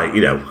quite right.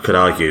 We could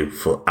argue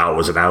for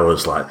hours and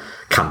hours, like,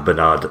 can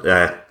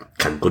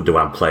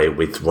Gundogan play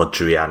with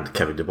Rodri and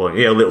Kevin De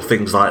Bruyne? Little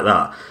things like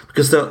that.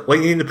 Because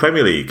when you're in the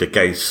Premier League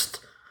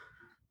against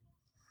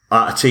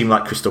a team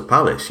like Crystal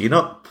Palace, you're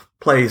not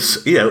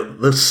plays,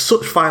 there's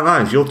such fine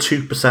lines. You're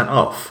 2%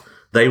 off.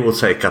 They will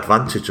take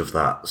advantage of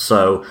that.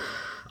 So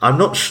I'm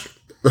not...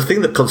 The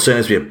thing that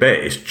concerns me a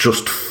bit is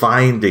just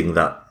finding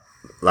that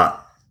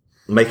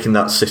making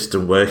that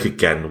system work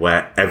again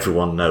where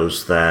everyone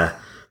knows their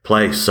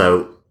place.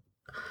 So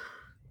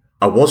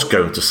I was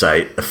going to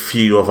say a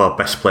few of our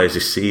best players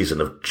this season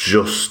have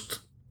just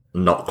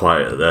not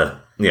quite at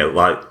their,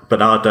 like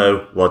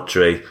Bernardo,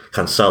 Rodri,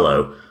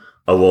 Cancelo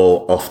are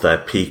all off their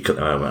peak at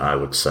the moment, I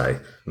would say.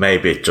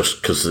 Maybe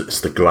just because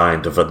it's the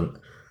grind of an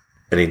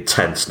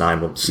intense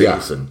 9-month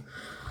season. Yeah.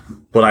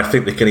 But I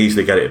think they can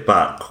easily get it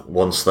back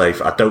once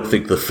I don't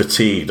think the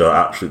fatigued are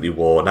absolutely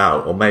worn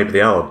out, or maybe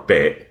they are a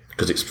bit,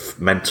 because it's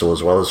mental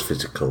as well as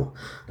physical,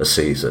 a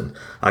season.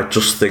 I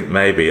just think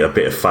maybe a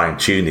bit of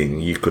fine-tuning,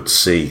 you could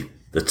see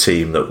the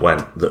team that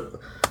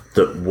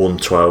won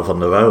 12 on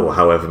the row, or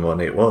however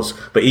many it was.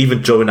 But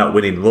even during that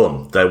winning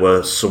run, there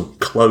were some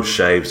close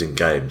shaves in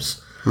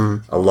games.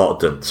 A lot of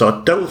them. So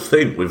I don't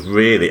think we've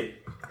really...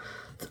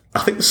 I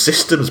think the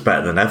system's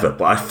better than ever,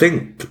 but I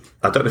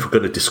don't know if we're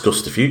going to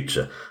discuss the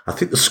future. I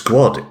think the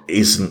squad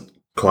isn't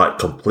quite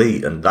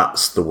complete, and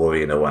that's the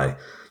worry in a way.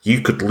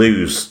 You could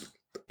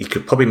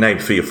probably name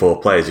 3 or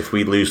 4 players. If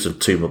we lose them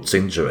 2 months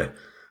injury,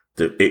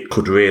 it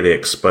could really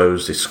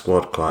expose this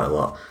squad quite a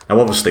lot. Now,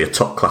 obviously, a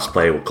top-class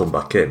player will come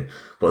back in,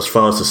 but as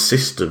far as the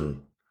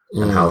system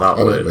and how that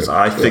works,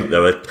 I think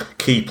there are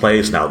key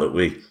players now that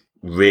we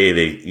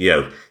really,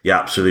 you're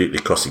absolutely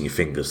crossing your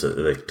fingers that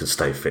they can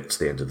stay fit to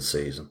the end of the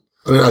season.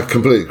 I mean, I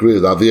completely agree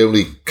with that. The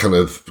only kind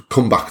of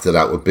comeback to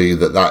that would be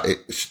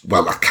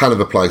that kind of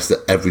applies to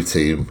every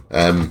team.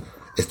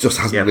 It just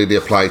hasn't really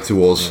applied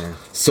to us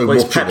so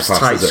much. It's Pep's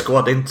tight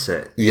squad, isn't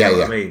it? Yeah, you know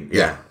what I mean?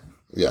 Yeah.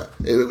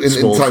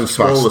 In times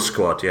smaller past,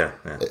 squad, yeah.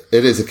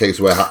 It is a case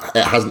where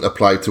it hasn't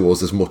applied to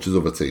us as much as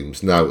other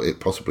teams. Now it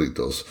possibly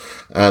does.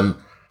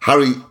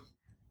 Harry,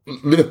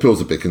 Liverpool's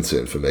a big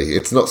concern for me.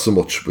 It's not so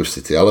much with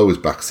City. I'll always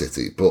back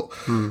City, but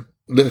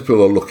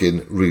Liverpool are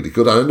looking really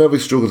good. I know they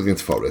struggled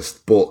against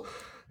Forest, but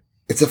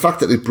it's the fact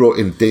that they brought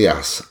in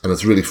Diaz and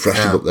it's really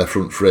freshened up their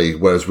front three,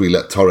 whereas we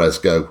let Torres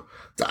go.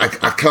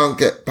 I can't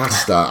get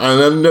past that.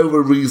 And I know the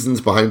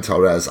reasons behind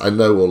Torres. I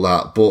know all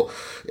that. But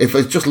if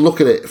I just look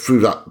at it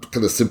through that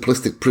kind of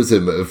simplistic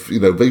prism of,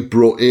 they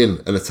brought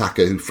in an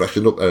attacker who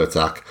freshened up their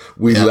attack.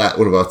 We let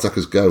one of our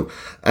attackers go.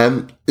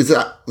 Is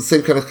that the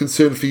same kind of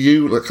concern for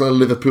you? Like kind of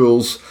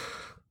Liverpool's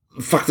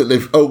fact that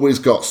they've always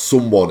got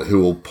someone who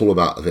will pull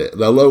them out of it.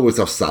 They'll always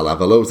have Salah,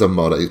 they'll always have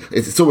Mane.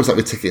 It's almost like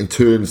they take it in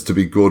turns to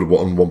be good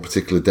on one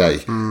particular day.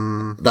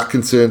 That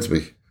concerns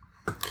me.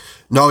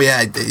 No,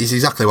 yeah, it's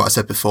exactly what I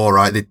said before,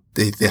 right?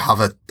 They have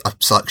a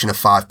selection of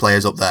 5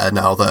 players up there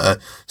now that are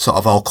sort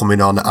of all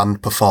coming on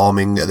and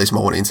performing at this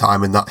moment in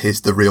time, and that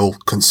is the real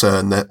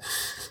concern, that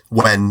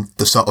when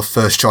the sort of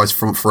first choice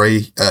front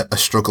three are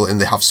struggling,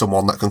 they have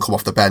someone that can come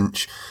off the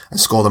bench and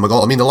score them a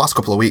goal. I mean, the last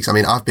couple of weeks,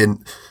 I've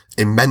been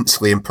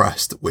immensely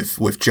impressed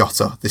with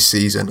Jota this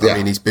season. Yeah. I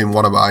mean, he's been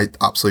one of my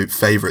absolute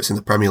favourites in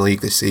the Premier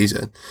League this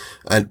season.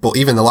 But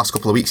even the last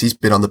couple of weeks, he's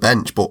been on the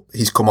bench, but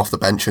he's come off the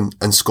bench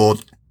and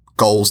scored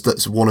goals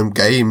that's won him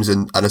games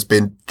and has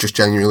been just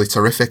genuinely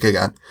terrific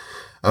again.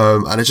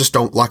 And I just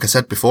don't, like I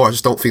said before, I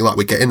just don't feel like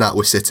we're getting that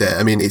with City.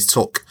 I mean, it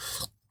took,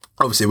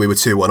 obviously we were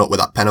 2-1 up with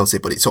that penalty,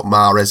 but it took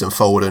Mahrez and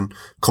Foden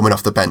coming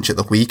off the bench at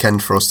the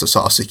weekend for us to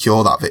sort of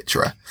secure that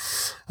victory.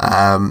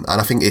 And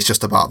I think it's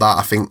just about that.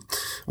 I think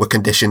we're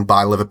conditioned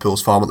by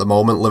Liverpool's form at the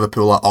moment.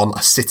 Liverpool are on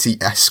a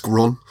City-esque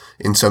run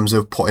in terms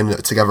of putting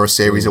together a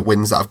series of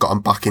wins that have gotten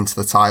back into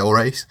the title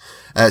race.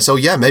 So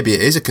yeah, maybe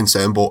it is a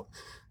concern, but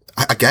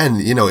again,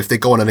 if they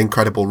go on an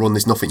incredible run,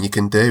 there's nothing you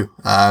can do.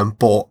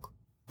 But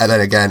then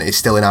again, it's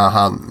still in our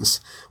hands.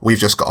 We've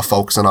just got to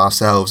focus on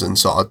ourselves and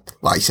sort of,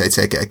 like you say,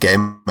 take it a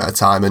game at a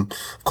time. And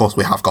of course,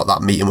 we have got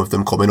that meeting with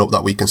them coming up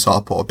that we can sort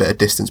of put a bit of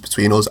distance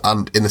between us.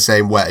 And in the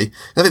same way,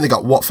 I think they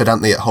got Watford,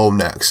 haven't they, at home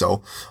next.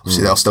 So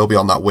obviously they'll still be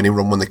on that winning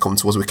run when they come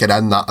to us. We could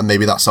end that, and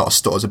maybe that sort of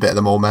stutters a bit of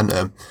the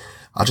momentum.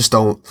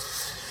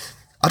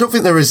 I don't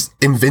think they're as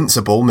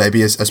invincible,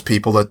 maybe, as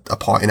people are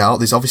pointing out.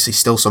 There's obviously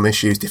still some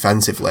issues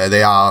defensively.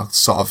 They are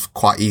sort of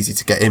quite easy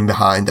to get in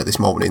behind at this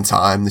moment in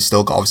time. They've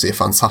still got obviously a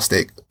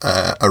fantastic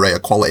array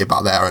of quality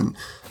back there and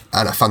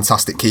a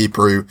fantastic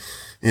keeper who,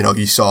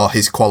 you saw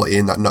his quality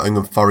in that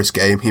Nottingham Forest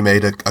game. He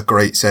made a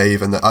great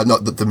save, and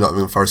not the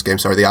Nottingham Forest game,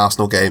 sorry, the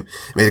Arsenal game.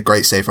 He made a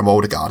great save from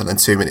Odegaard, and then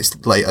 2 minutes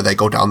later they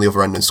go down the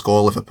other end and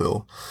score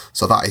Liverpool.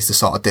 So that is the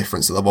sort of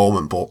difference at the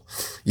moment. But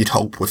you'd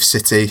hope with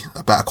City,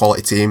 a better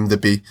quality team, they'd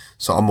be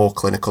sort of more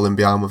clinical in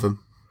behind with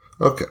them.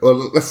 Okay,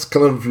 well, let's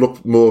kind of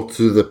look more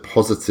to the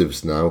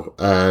positives now.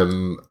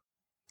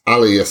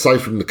 Ali,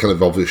 aside from the kind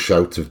of obvious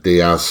shout of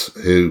Diaz,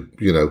 who,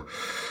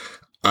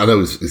 I know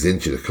he's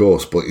injured, of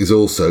course, but he's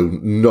also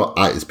not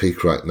at his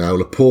peak right now.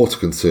 Laporte's a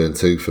concern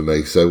too for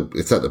me, so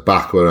it's at the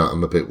back where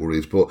I'm a bit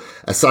worried. But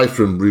aside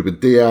from Ruben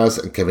Diaz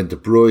and Kevin De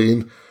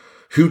Bruyne,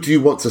 who do you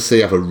want to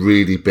see have a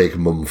really big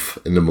month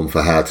in the month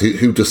ahead?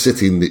 Who does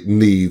City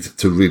need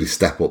to really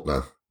step up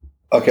now?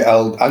 Okay,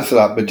 I'll answer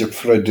that, but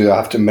before I do, I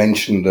have to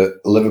mention that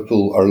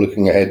Liverpool are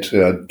looking ahead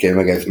to a game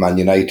against Man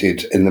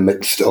United in the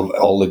midst of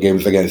all the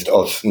games against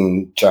us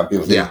in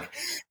Champions League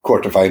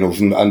quarterfinals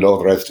and all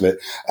the rest of it,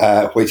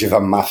 which is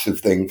a massive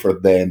thing for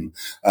them.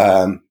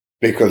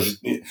 Because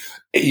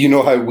you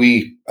know how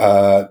we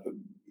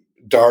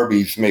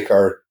derbies make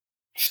our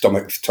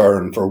stomachs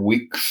turn for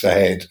weeks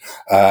ahead.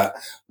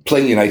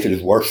 Playing United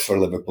is worse for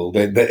Liverpool.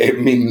 It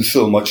means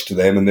so much to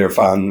them and their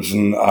fans,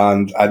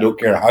 and I don't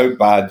care how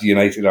bad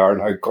United are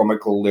and how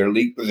comical their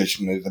league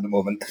position is at the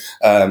moment.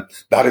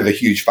 That is a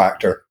huge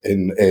factor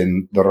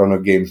in the run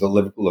of games that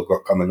Liverpool have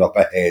got coming up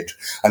ahead,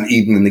 and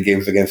even in the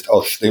games against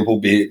us, they will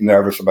be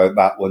nervous about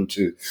that one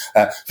too.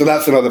 So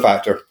that's another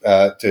factor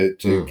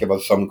to give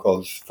us some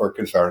cause for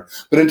concern.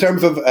 But in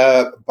terms of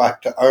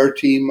back to our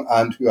team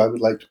and who I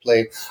would like to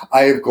play,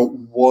 I have got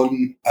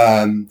one.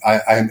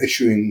 I am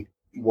issuing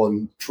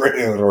one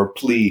prayer or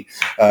plea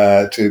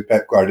to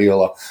Pep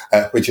Guardiola,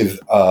 which is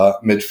a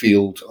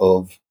midfield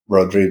of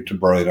Rodri, De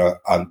Bruyne,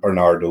 and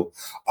Bernardo,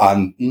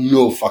 and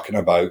no fucking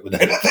about with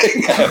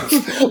anything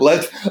else.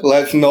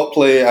 Let's not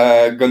play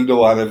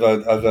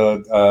Gundogan as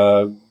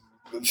a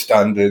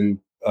stand-in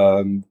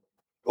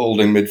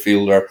holding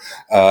midfielder.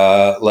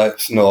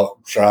 Let's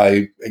not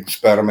try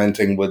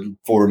experimenting with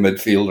 4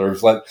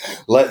 midfielders.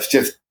 Let's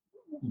just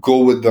go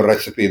with the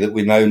recipe that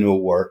we now know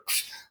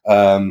works.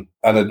 And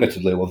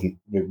admittedly, it wasn't.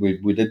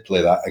 We did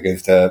play that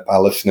against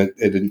Palace, and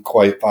it didn't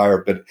quite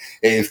fire, but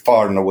it is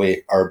far and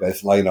away our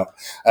best lineup.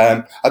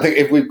 I think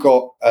if we've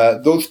got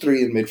those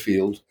 3 in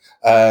midfield,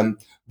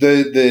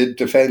 the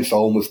defence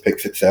almost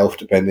picks itself,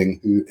 depending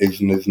who is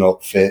and is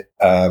not fit.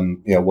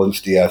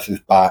 Once Diaz is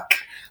back,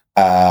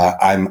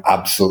 I'm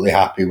absolutely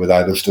happy with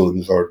either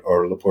Stones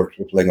or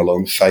Laporte playing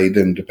alongside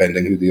him,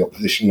 depending who the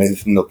opposition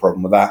is. No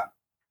problem with that.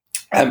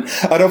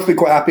 I'd also be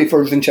quite happy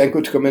for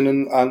Zinchenko to come in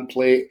and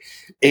play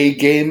a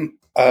game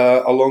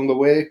along the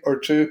way or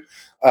two,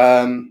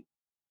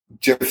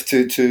 just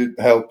to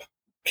help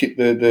keep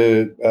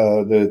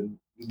the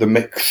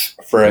mix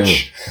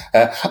fresh.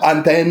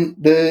 And then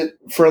the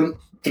front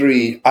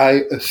 3,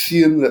 I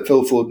assume that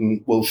Phil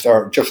Foden will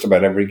start just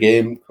about every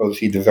game because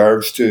he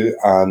deserves to,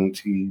 and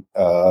he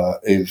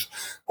is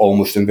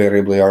almost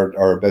invariably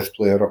our best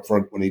player up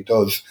front when he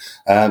does.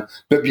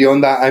 But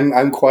beyond that,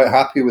 I'm quite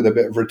happy with a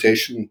bit of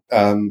rotation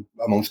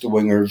amongst the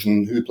wingers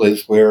and who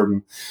plays where,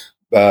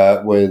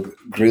 with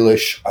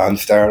Grealish and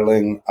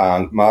Sterling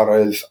and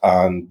Mahrez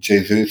and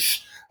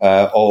Jesus.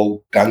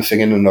 All dancing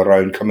in and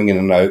around, coming in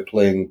and out,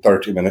 playing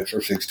 30 minutes or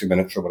 60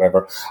 minutes or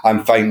whatever.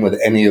 I'm fine with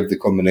any of the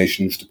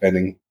combinations,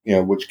 depending,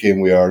 which game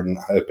we are and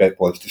how Pep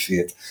wants to see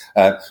it.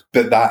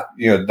 But that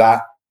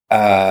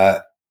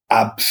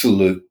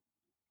absolute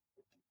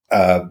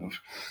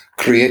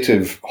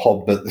creative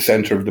hub at the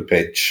centre of the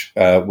pitch,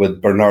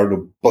 with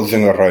Bernardo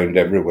buzzing around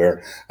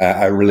everywhere,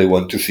 I really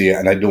want to see it,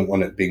 and I don't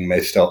want it being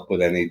messed up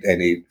with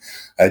any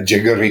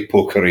jiggery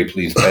pokery,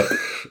 please, Pep.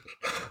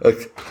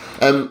 Okay.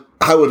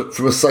 Howard,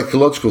 from a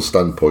psychological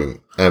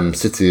standpoint,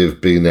 City have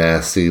been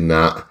there, seen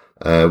that,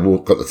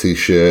 got the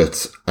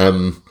T-shirt.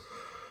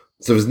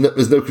 So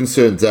there's no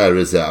concerns there,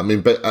 is there? I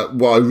mean, but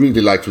what I really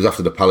liked was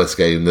after the Palace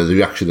game, the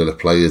reaction of the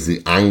players,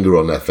 the anger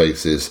on their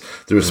faces,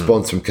 the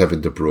response from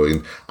Kevin De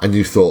Bruyne, and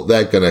you thought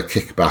they're going to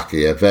kick back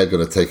here, they're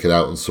going to take it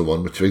out on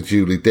someone, which they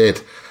duly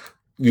did.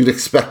 You'd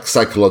expect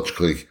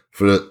psychologically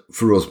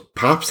for us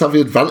perhaps have the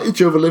advantage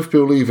over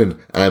Liverpool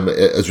even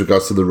as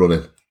regards to the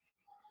running.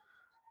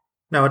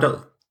 No, I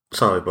don't.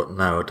 Sorry, but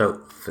no, I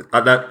don't.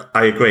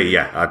 I agree.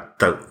 Yeah, I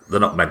don't. They're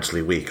not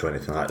mentally weak or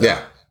anything like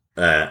that.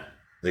 Yeah.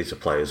 These are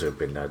players who've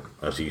been,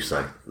 as you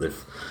say,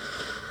 they've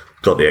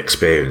got the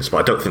experience, but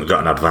I don't think they've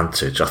got an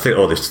advantage. I think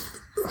all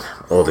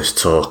this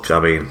talk. I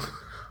mean,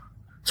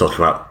 talk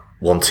about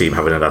one team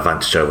having an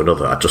advantage over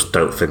another. I just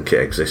don't think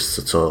it exists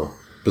at all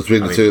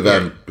between the two of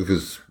them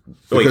because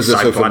you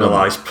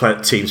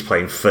psychoanalyse teams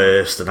playing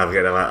first and having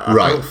I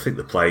don't think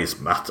the players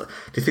matter.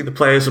 Do you think the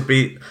players will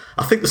be?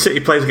 I think the City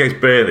players against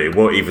Burnley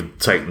won't even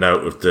take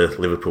note of the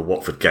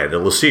Liverpool-Watford game.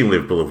 They'll assume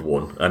Liverpool have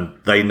won and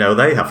they know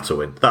they have to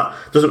win. That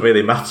doesn't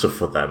really matter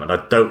for them, and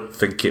I don't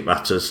think it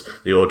matters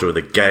the order of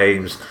the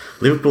games.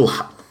 Liverpool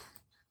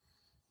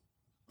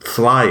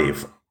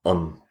thrive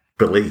on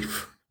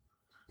belief.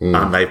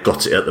 And they've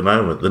got it at the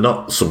moment. They're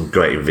not some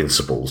great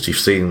invincibles. You've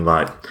seen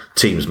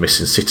teams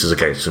missing sitters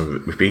against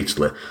them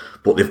repeatedly,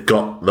 but they're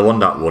on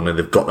that run and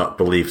they've got that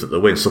belief that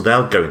they'll win. So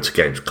they'll go into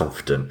games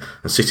confident,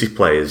 and City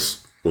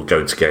players will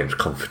go into games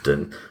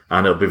confident,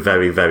 and it'll be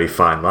very, very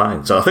fine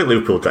line. So I think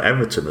Liverpool got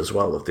Everton as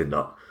well, have they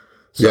not?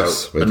 So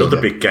yes,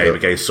 another big game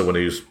against someone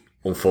who's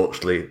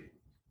unfortunately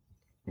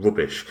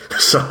rubbish.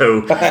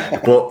 So,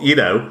 but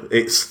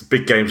it's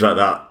big games like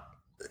that.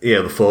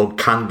 The form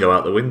can go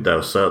out the window.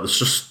 So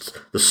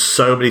there's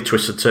so many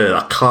twists and turns.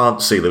 I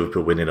can't see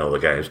Liverpool winning all the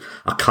games.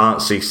 I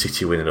can't see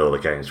City winning all the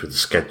games with the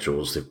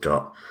schedules they've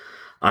got.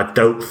 I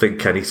don't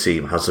think any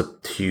team has a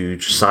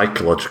huge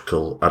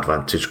psychological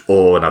advantage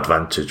or an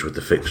advantage with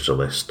the fixture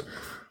list.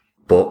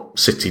 But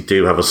City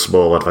do have a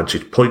small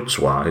advantage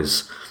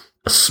points-wise,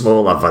 a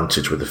small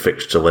advantage with the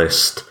fixture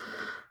list,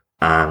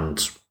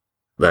 and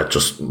they're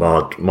just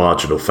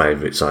marginal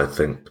favourites, I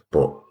think.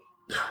 But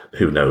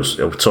who knows?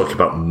 We're talking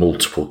about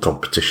multiple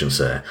competitions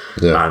here.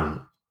 Yeah.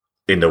 And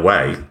in a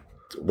way,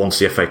 once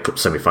the FA Cup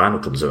semi-final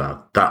comes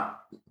around, that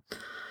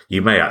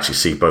you may actually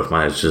see both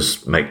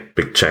managers make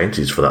big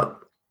changes for that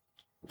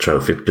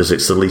trophy because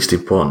it's the least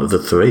important of the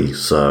 3.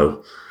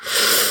 So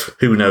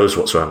who knows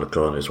what's around the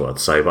corner is what I'd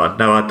say. But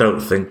no, I don't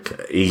think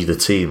either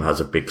team has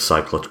a big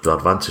psychological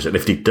advantage. And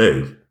if they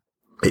do,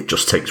 it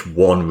just takes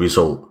one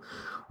result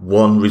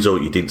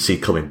you didn't see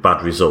coming,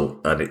 bad result,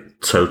 and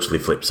it totally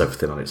flips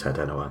everything on its head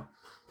anyway.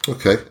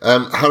 Okay.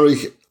 Harry,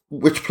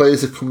 which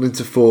players have come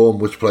into form?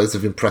 Which players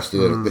have impressed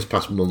you this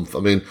past month? I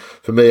mean,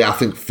 for me, I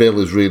think Phil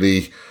is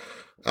really...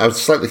 I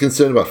was slightly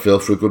concerned about Phil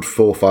for a good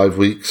 4 or 5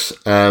 weeks,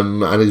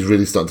 and he's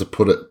really starting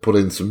to put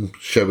in some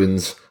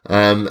showings.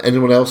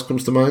 Anyone else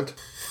comes to mind?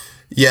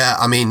 Yeah,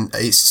 I mean,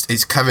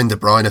 it's Kevin De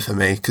Bruyne for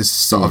me, because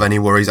sort of any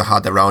worries I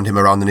had around him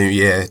around the new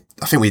year,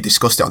 I think we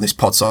discussed it on this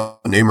pod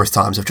numerous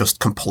times, have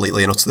just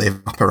completely and utterly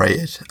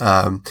evaporated.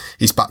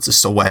 He's back to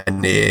somewhere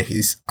near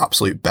his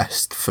absolute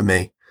best for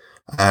me.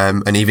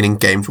 And even in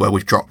games where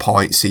we've dropped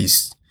points,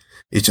 he's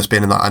just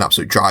been an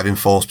absolute driving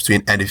force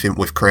between anything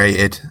we've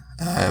created.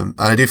 And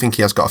I do think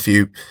he has got a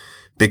few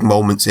big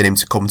moments in him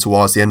to come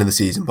towards the end of the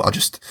season, but I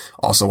just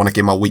also want to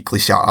give my weekly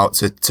shout out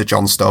to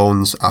John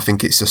Stones. I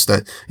think it's just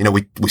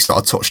we sort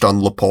of touched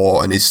on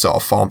Laporte and his sort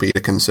of form being a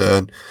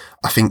concern.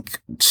 I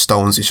think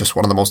Stones is just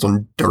one of the most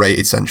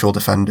underrated central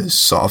defenders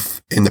sort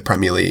of in the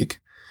Premier League.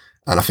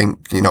 And I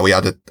think, we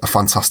had a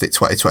fantastic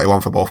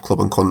 2021 for both club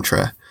and country.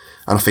 And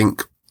I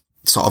think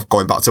sort of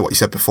going back to what you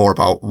said before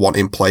about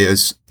wanting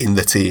players in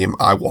the team,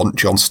 I want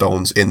John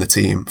Stones in the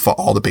team for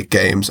all the big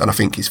games. And I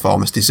think his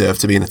form has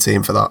deserved to be in the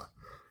team for that.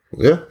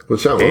 Yeah, good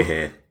shout.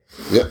 Yeah.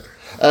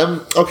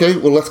 Okay,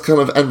 well, let's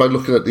kind of end by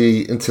looking at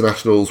the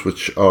internationals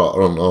which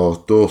are on our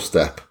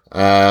doorstep.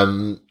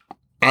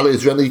 Ali,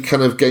 is there any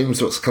kind of games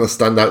that kind of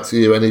stand out to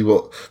you? Any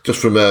what just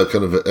from a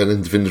kind of an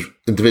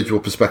individual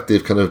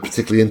perspective, kind of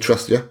particularly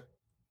interest you?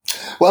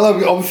 Well,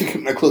 I'm obviously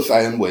keeping a close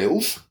eye on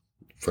Wales.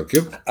 Thank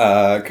you.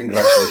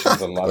 Congratulations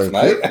on last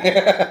night.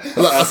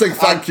 I think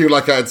thank you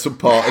like I had some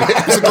part in it.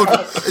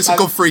 It's a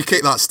good free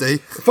kick, that,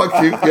 Steve. Thank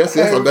you. Yes,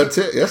 I meant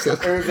it. Yes. It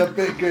was a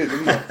bit good,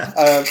 isn't it?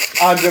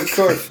 And of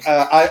course,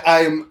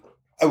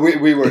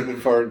 we were,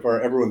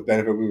 for everyone's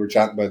benefit, we were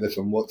chatting about this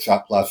on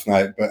WhatsApp last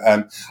night, but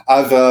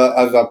as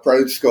a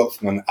proud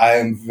Scotsman, I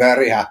am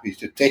very happy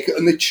to take it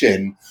on the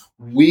chin.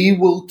 We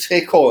will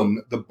take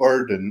on the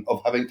burden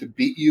of having to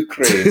beat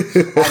Ukraine and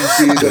be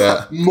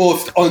the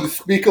most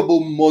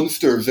unspeakable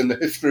monsters in the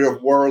history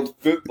of world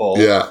football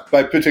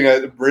by putting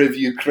out the brave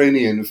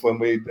Ukrainians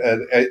when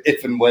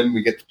if and when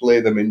we get to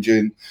play them in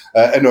June,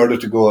 in order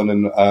to go on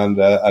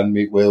and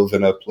meet Wales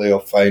in a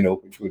playoff final,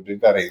 which would be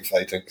very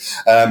exciting.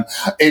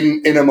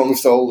 In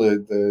amongst all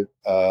the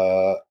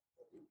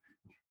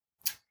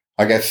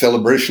I guess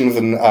celebrations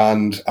and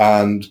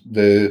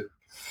the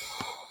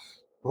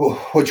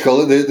what do you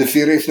call it? The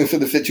seriousness of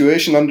the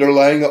situation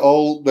underlying it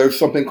all. There's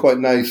something quite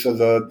nice as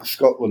a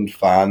Scotland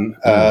fan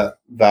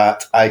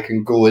that I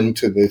can go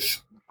into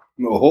this.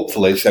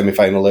 Hopefully,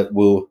 semi-final it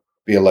will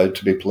be allowed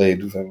to be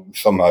played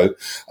somehow,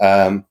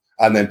 and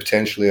then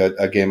potentially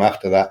a game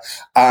after that.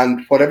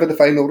 And whatever the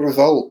final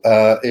result,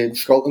 if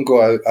Scotland go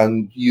out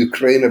and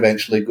Ukraine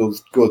eventually go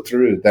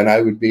through, then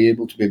I would be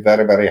able to be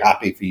very, very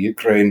happy for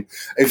Ukraine.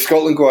 If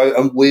Scotland go out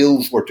and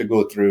Wales were to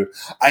go through,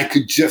 I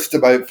could just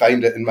about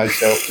find it in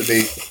myself to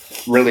be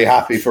really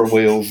happy for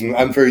Wales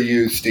and for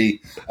you, Steve.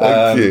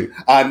 Thank you.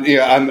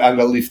 And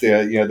at least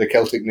the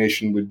Celtic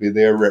nation would be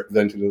there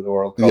represented at the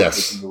World Cup,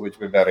 which would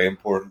be very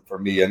important for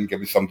me and give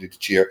me somebody to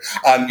cheer.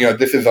 And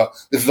this is a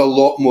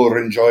lot more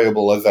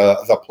enjoyable as a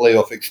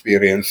playoff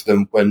experience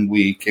than when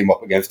we came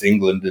up against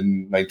England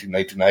in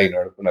 1999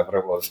 or whenever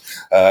it was,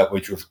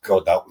 which was,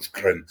 God, that was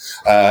grim.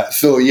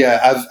 As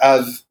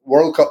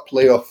World Cup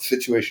playoff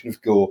situations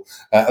go,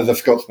 as a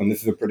Scotsman,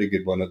 this is a pretty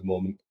good one at the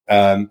moment.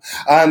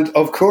 And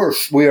of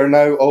course, we are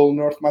now all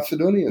North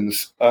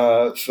Macedonians,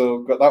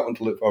 so got that one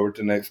to look forward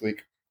to next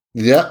week.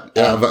 Yeah,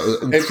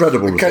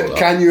 incredible.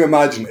 Can you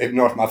imagine if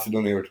North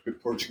Macedonia were to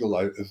put Portugal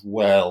out as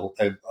well?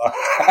 I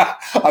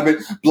mean,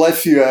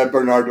 bless you,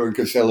 Bernardo and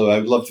Cancelo. I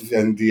would love to see,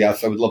 and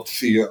Diaz. I would love to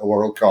see you at a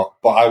World Cup,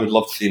 but I would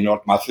love to see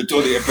North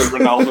Macedonia put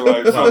Ronaldo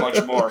out so much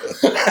more.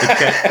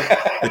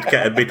 They'd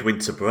get a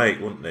midwinter break,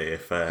 wouldn't they?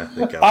 If they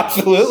go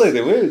absolutely, out.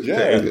 They would.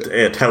 Yeah,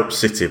 it'd help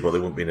City, but they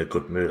wouldn't be in a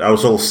good mood. I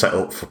was all set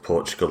up for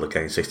Portugal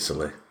against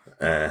Italy.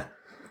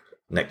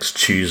 Next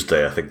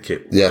Tuesday, I think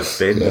it has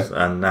been. Yeah.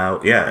 And now,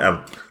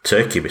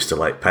 Turkey missed a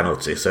late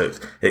penalty, so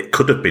it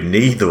could have been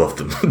neither of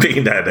them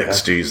being there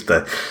next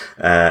Tuesday.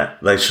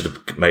 They should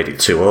have made it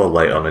 2-2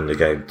 late on in the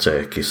game,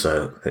 Turkey,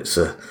 so it's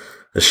a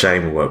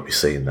shame we won't be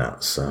seeing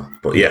that. So,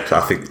 but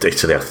I think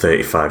Italy had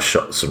 35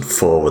 shots and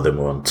 4 of them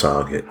were on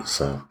target,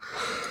 so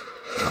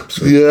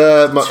absolutely.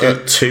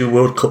 Yeah, two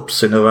World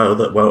Cups in a row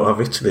that won't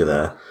have Italy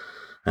there.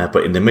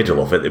 But in the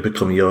middle of it, they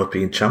become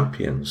European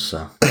champions,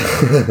 so...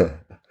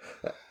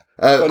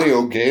 funny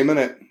old game, isn't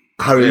it?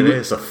 Harry, it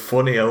is a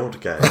funny old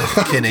game.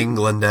 Fucking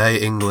England, eh?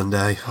 Them.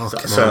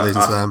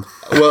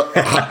 Well,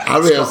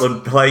 Harry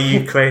Scotland play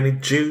Ukraine in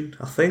June,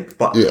 I think.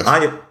 But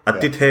I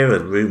did hear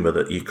a rumour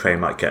that Ukraine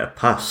might get a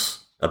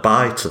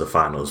bye to the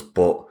finals,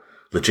 but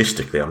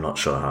logistically, I'm not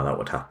sure how that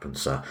would happen.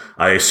 So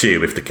I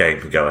assume if the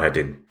game can go ahead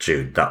in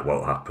June, that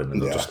won't happen, and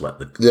they'll just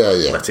let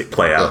it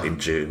play out in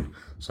June.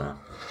 So.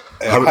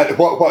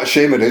 What a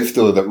shame it is,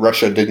 though, that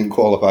Russia didn't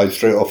qualify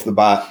straight off the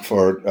bat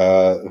for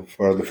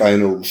the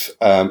finals,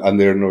 and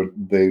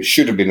they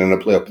should have been in a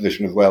playoff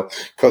position as well.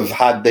 Because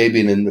had they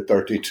been in the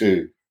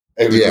 32,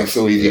 it would be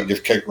so easy to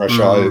just kick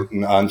Russia out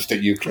and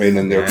stick Ukraine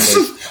in their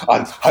place.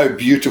 And how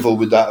beautiful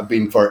would that have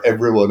been for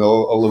everyone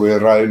all the way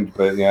around?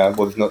 But it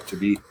was not to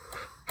be.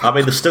 I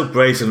mean, they're still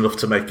brazen enough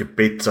to make a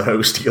bid to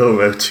host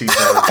Euro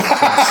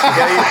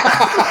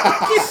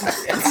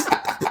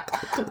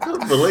 2020.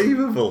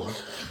 Unbelievable.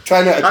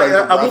 Try not to count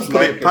up I last won't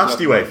put night, it past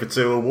you, for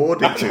to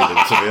award it to them,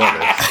 to be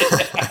honest.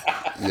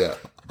 Yeah.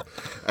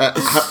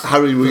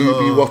 Harry, were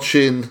you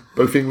watching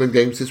both England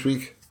games this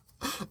week?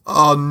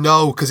 Oh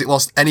no, because it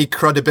lost any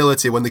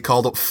credibility when they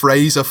called up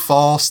Fraser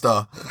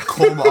Forster.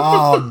 Come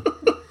on.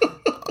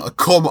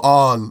 Come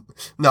on.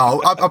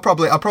 No, I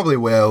probably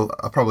will.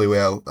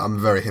 I'm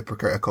very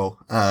hypocritical.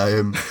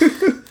 I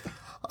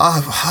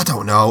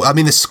don't know. I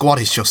mean, the squad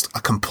is just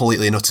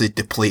completely and utterly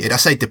depleted. I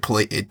say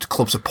depleted.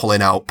 Clubs are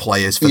pulling out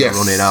players for the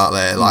running, aren't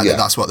they? Like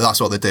that's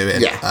what they're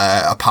doing.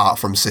 Yeah. Apart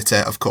from City,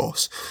 of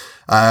course.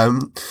 I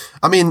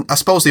mean, I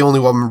suppose the only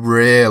one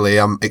really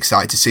I'm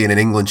excited to see in an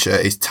England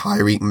shirt is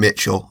Tyreek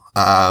Mitchell,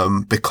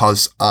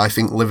 because I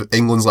think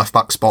England's left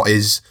back spot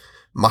is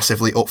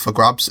massively up for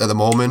grabs at the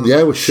moment.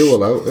 Yeah, with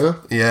Chilwell out, yeah.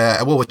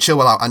 Yeah, well, with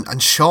Chilwell out,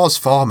 and Shaw's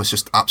form has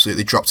just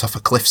absolutely dropped off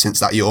a cliff since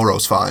that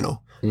Euros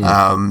final.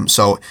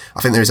 So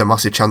I think there is a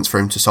massive chance for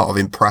him to sort of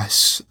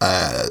impress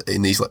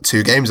in these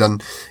 2 games,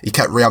 and he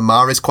kept Riyad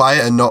Mahrez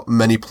quiet, and not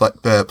many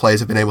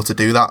players have been able to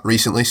do that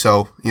recently.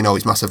 So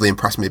he's massively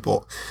impressed me.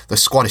 But the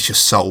squad is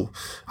just I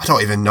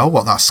don't even know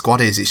what that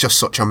squad is. It's just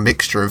such a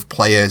mixture of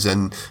players,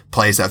 and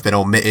players that have been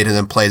omitted, and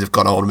then players have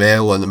gone on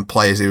mail, and then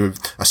players who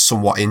are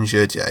somewhat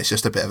injured. Yeah, it's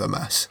just a bit of a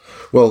mess.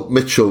 Well,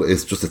 Mitchell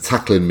is just a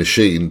tackling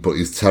machine, but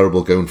he's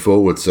terrible going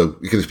forward. So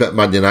you can expect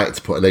Man United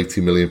to put an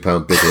 £80 million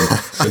bid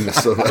in the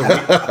summer.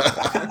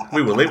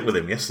 We were linked with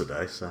him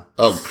yesterday, so.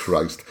 Oh,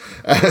 Christ.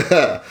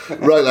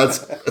 Right,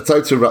 lads,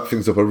 time to wrap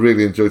things up. I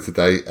really enjoyed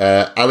today.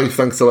 Ali,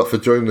 thanks a lot for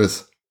joining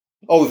us.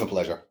 Always a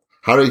pleasure.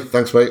 Harry,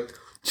 thanks, mate.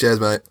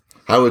 Cheers, mate.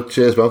 Howard,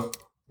 cheers, man.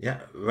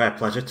 Yeah, rare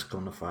pleasure to come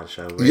on the Friday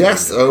show. Really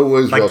yes,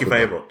 always Thank welcome. you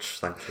very much.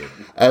 Thank you.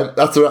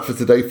 That's a wrap for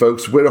today,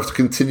 folks. We're off to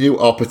continue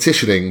our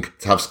petitioning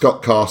to have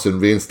Scott Carson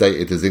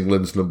reinstated as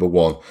England's number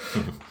 1.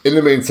 In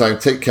the meantime,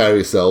 take care of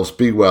yourselves,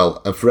 be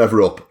well, and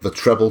forever up the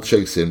treble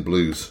chasing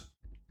Blues.